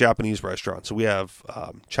work in a Japanese restaurant, so we have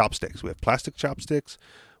chopsticks. We have plastic chopsticks,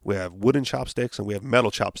 we have wooden chopsticks, and we have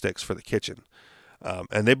metal chopsticks for the kitchen.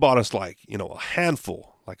 And they bought us like a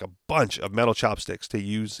handful, like a bunch of metal chopsticks to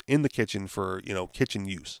use in the kitchen for kitchen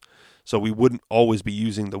use. So we wouldn't always be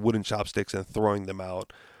using the wooden chopsticks and throwing them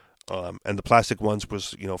out. And the plastic ones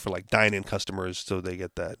was for like dine-in customers, so they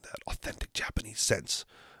get that authentic Japanese sense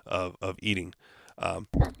of eating.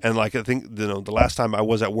 And like I think the last time I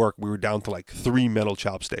was at work, we were down to like 3 metal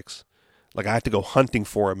chopsticks. Like I had to go hunting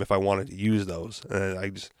for them if I wanted to use those, and I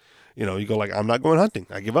just you go like, I'm not going hunting.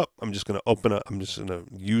 I give up. I'm just gonna I'm just gonna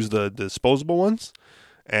use the disposable ones,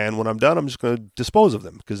 and when I'm done, I'm just gonna dispose of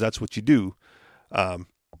them because that's what you do.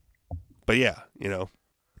 But yeah,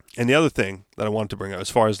 And the other thing that I wanted to bring up,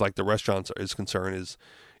 as far as like the restaurants is concerned, is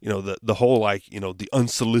the whole like the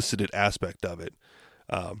unsolicited aspect of it.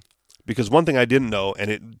 Because one thing I didn't know, and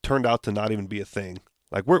it turned out to not even be a thing.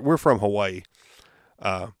 Like we're from Hawaii,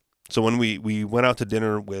 so when we went out to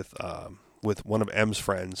dinner with one of M's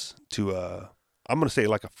friends to I'm gonna say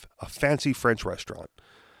like a fancy French restaurant,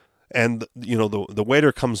 and the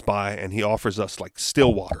waiter comes by and he offers us like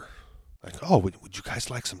still water. Like, oh, would you guys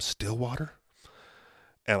like some still water?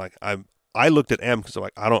 And like I looked at M because I'm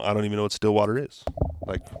like, I don't even know what still water is.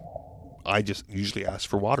 Like I just usually ask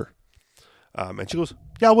for water. And she goes,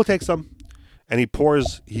 yeah, we'll take some. And he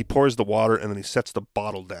pours the water, and then he sets the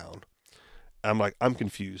bottle down. I'm like, I'm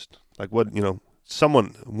confused. Like what,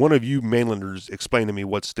 one of you mainlanders explain to me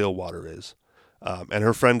what still water is. And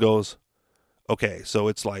her friend goes, okay, so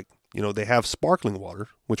it's like, they have sparkling water,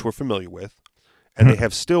 which we're familiar with, and they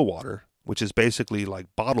have still water, which is basically like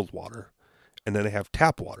bottled water. And then they have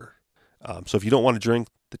tap water. So if you don't want to drink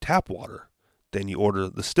the tap water, then you order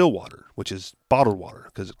the still water, which is bottled water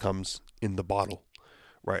because it comes in the bottle,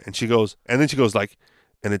 right? And then she goes like,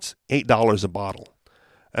 and it's $8 a bottle.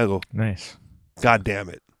 I go, Nice. God damn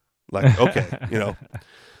it. Like, okay,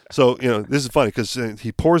 So, this is funny because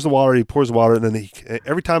he pours the water, and then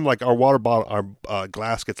every time like our water bottle, our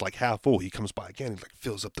glass gets like half full, he comes by again, he like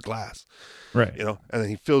fills up the glass, Right. and then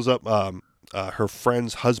he fills up her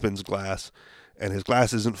friend's husband's glass, and his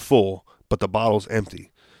glass isn't full, but the bottle's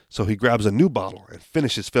empty. So he grabs a new bottle and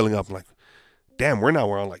finishes filling up. I'm like, damn, we're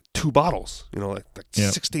on like 2 bottles, like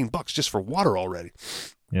Yep. $16 just for water already.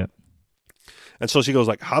 Yep. And so she goes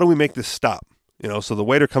like, how do we make this stop? So the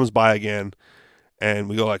waiter comes by again, and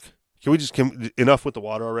we go like, enough with the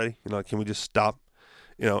water already? Can we just stop?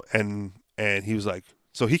 And he was like,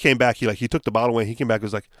 so he came back, he took the bottle away, he came back,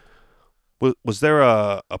 was like, was there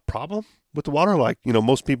a problem with the water? Like,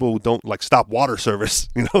 most people don't like stop water service,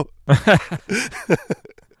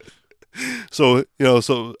 So,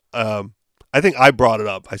 I think I brought it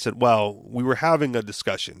up. I said, well, we were having a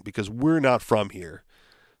discussion because we're not from here.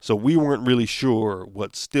 So we weren't really sure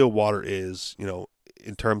what still water is,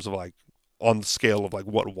 in terms of like on the scale of like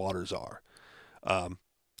what waters are.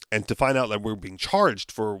 And to find out that we're being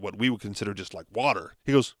charged for what we would consider just like water.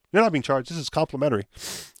 He goes, you're not being charged. This is complimentary.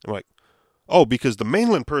 I'm like, oh, because the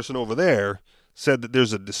mainland person over there said that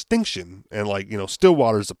there's a distinction and like, still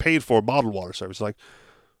water is a paid for bottled water service. Like,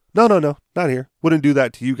 no, not here. Wouldn't do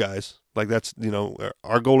that to you guys. Like that's,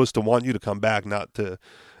 our goal is to want you to come back, not to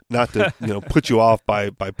put you off by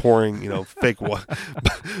pouring, fake water,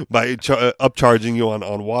 by upcharging you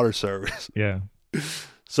on water service. Yeah.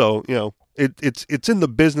 So, it's in the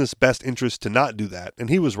business best interest to not do that. And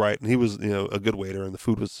he was right. And he was, a good waiter, and the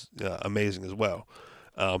food was amazing as well.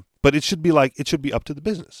 But it should be up to the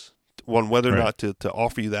business on whether or not to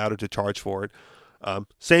offer you that or to charge for it.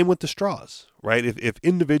 Same with the straws, right? If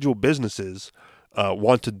individual businesses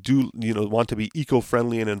want to be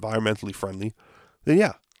eco-friendly and environmentally friendly, then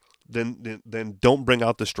yeah, then don't bring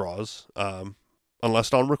out the straws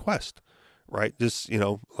unless on request, right? Just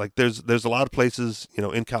like there's a lot of places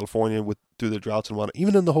in California through the droughts and whatnot,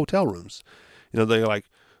 even in the hotel rooms, they're like,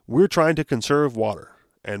 we're trying to conserve water,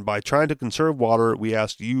 and by trying to conserve water, we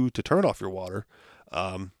ask you to turn off your water,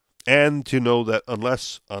 and to know that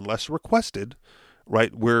unless requested,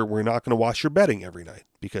 right, we're not going to wash your bedding every night,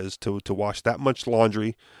 because to wash that much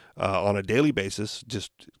laundry on a daily basis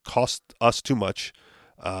just costs us too much.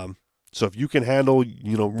 So if you can handle,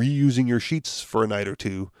 reusing your sheets for a night or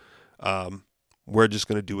two, we're just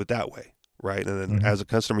going to do it that way, right? And then as a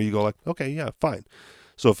customer, you go like, okay, yeah, fine.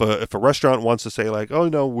 So if a restaurant wants to say like, oh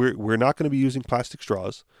no, we're not going to be using plastic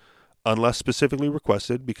straws unless specifically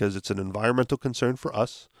requested because it's an environmental concern for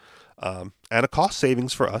us, and a cost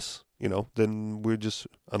savings for us, then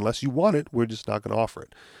unless you want it, we're just not going to offer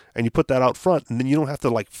it. And you put that out front, and then you don't have to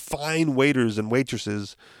like fine waiters and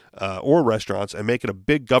waitresses or restaurants and make it a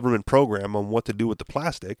big government program on what to do with the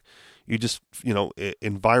plastic. You just,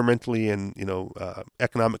 environmentally and,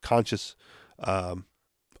 economic conscious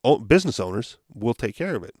business owners will take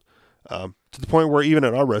care of it. To the point where even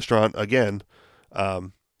at our restaurant, again,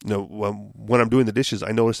 when I'm doing the dishes,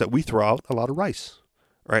 I notice that we throw out a lot of rice,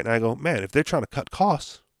 right? And I go, man, if they're trying to cut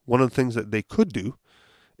costs, one of the things that they could do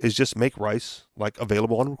is just make rice like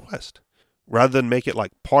available on request, rather than make it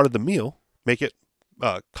like part of the meal. Make it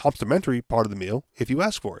complimentary part of the meal if you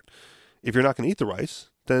ask for it. If you're not going to eat the rice,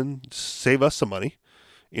 then save us some money.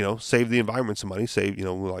 Save the environment some money. Save,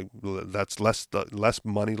 like that's less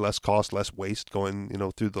money, less cost, less waste going,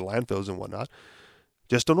 through the landfills and whatnot.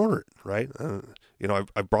 Just don't order it, right?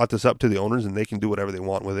 I've brought this up to the owners, and they can do whatever they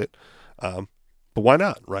want with it. But why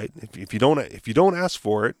not, right? If you don't ask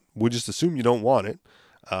for it, we'll just assume you don't want it,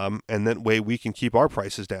 and that way we can keep our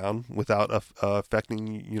prices down without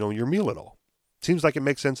affecting your meal at all. Seems like it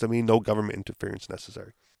makes sense to me. No government interference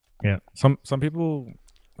necessary. Yeah. Some people,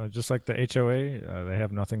 just like the HOA, they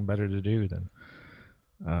have nothing better to do than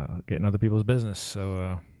get in other people's business.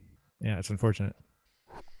 So yeah, it's unfortunate.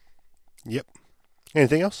 Yep.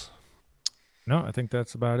 Anything else? No, I think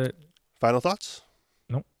that's about it. Final thoughts?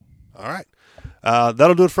 Nope. All right.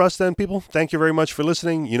 That'll do it for us then, people. Thank you very much for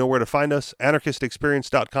listening. You know where to find us,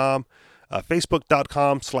 anarchistexperience.com,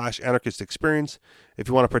 facebook.com/Anarchist Experience. If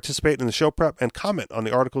you want to participate in the show prep and comment on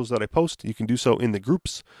the articles that I post, you can do so in the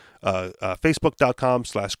groups,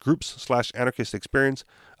 facebook.com/groups/Anarchist Experience.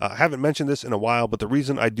 I haven't mentioned this in a while, but the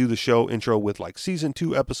reason I do the show intro with like season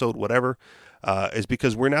 2 episode whatever is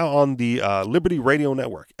because we're now on the Liberty Radio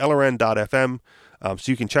Network, LRN.FM.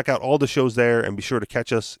 So you can check out all the shows there and be sure to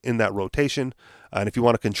catch us in that rotation. And if you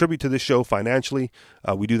want to contribute to this show financially,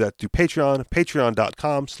 we do that through Patreon,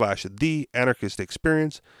 patreon.com/The Anarchist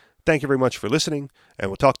Experience. Thank you very much for listening, and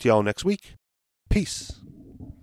we'll talk to y'all next week. Peace.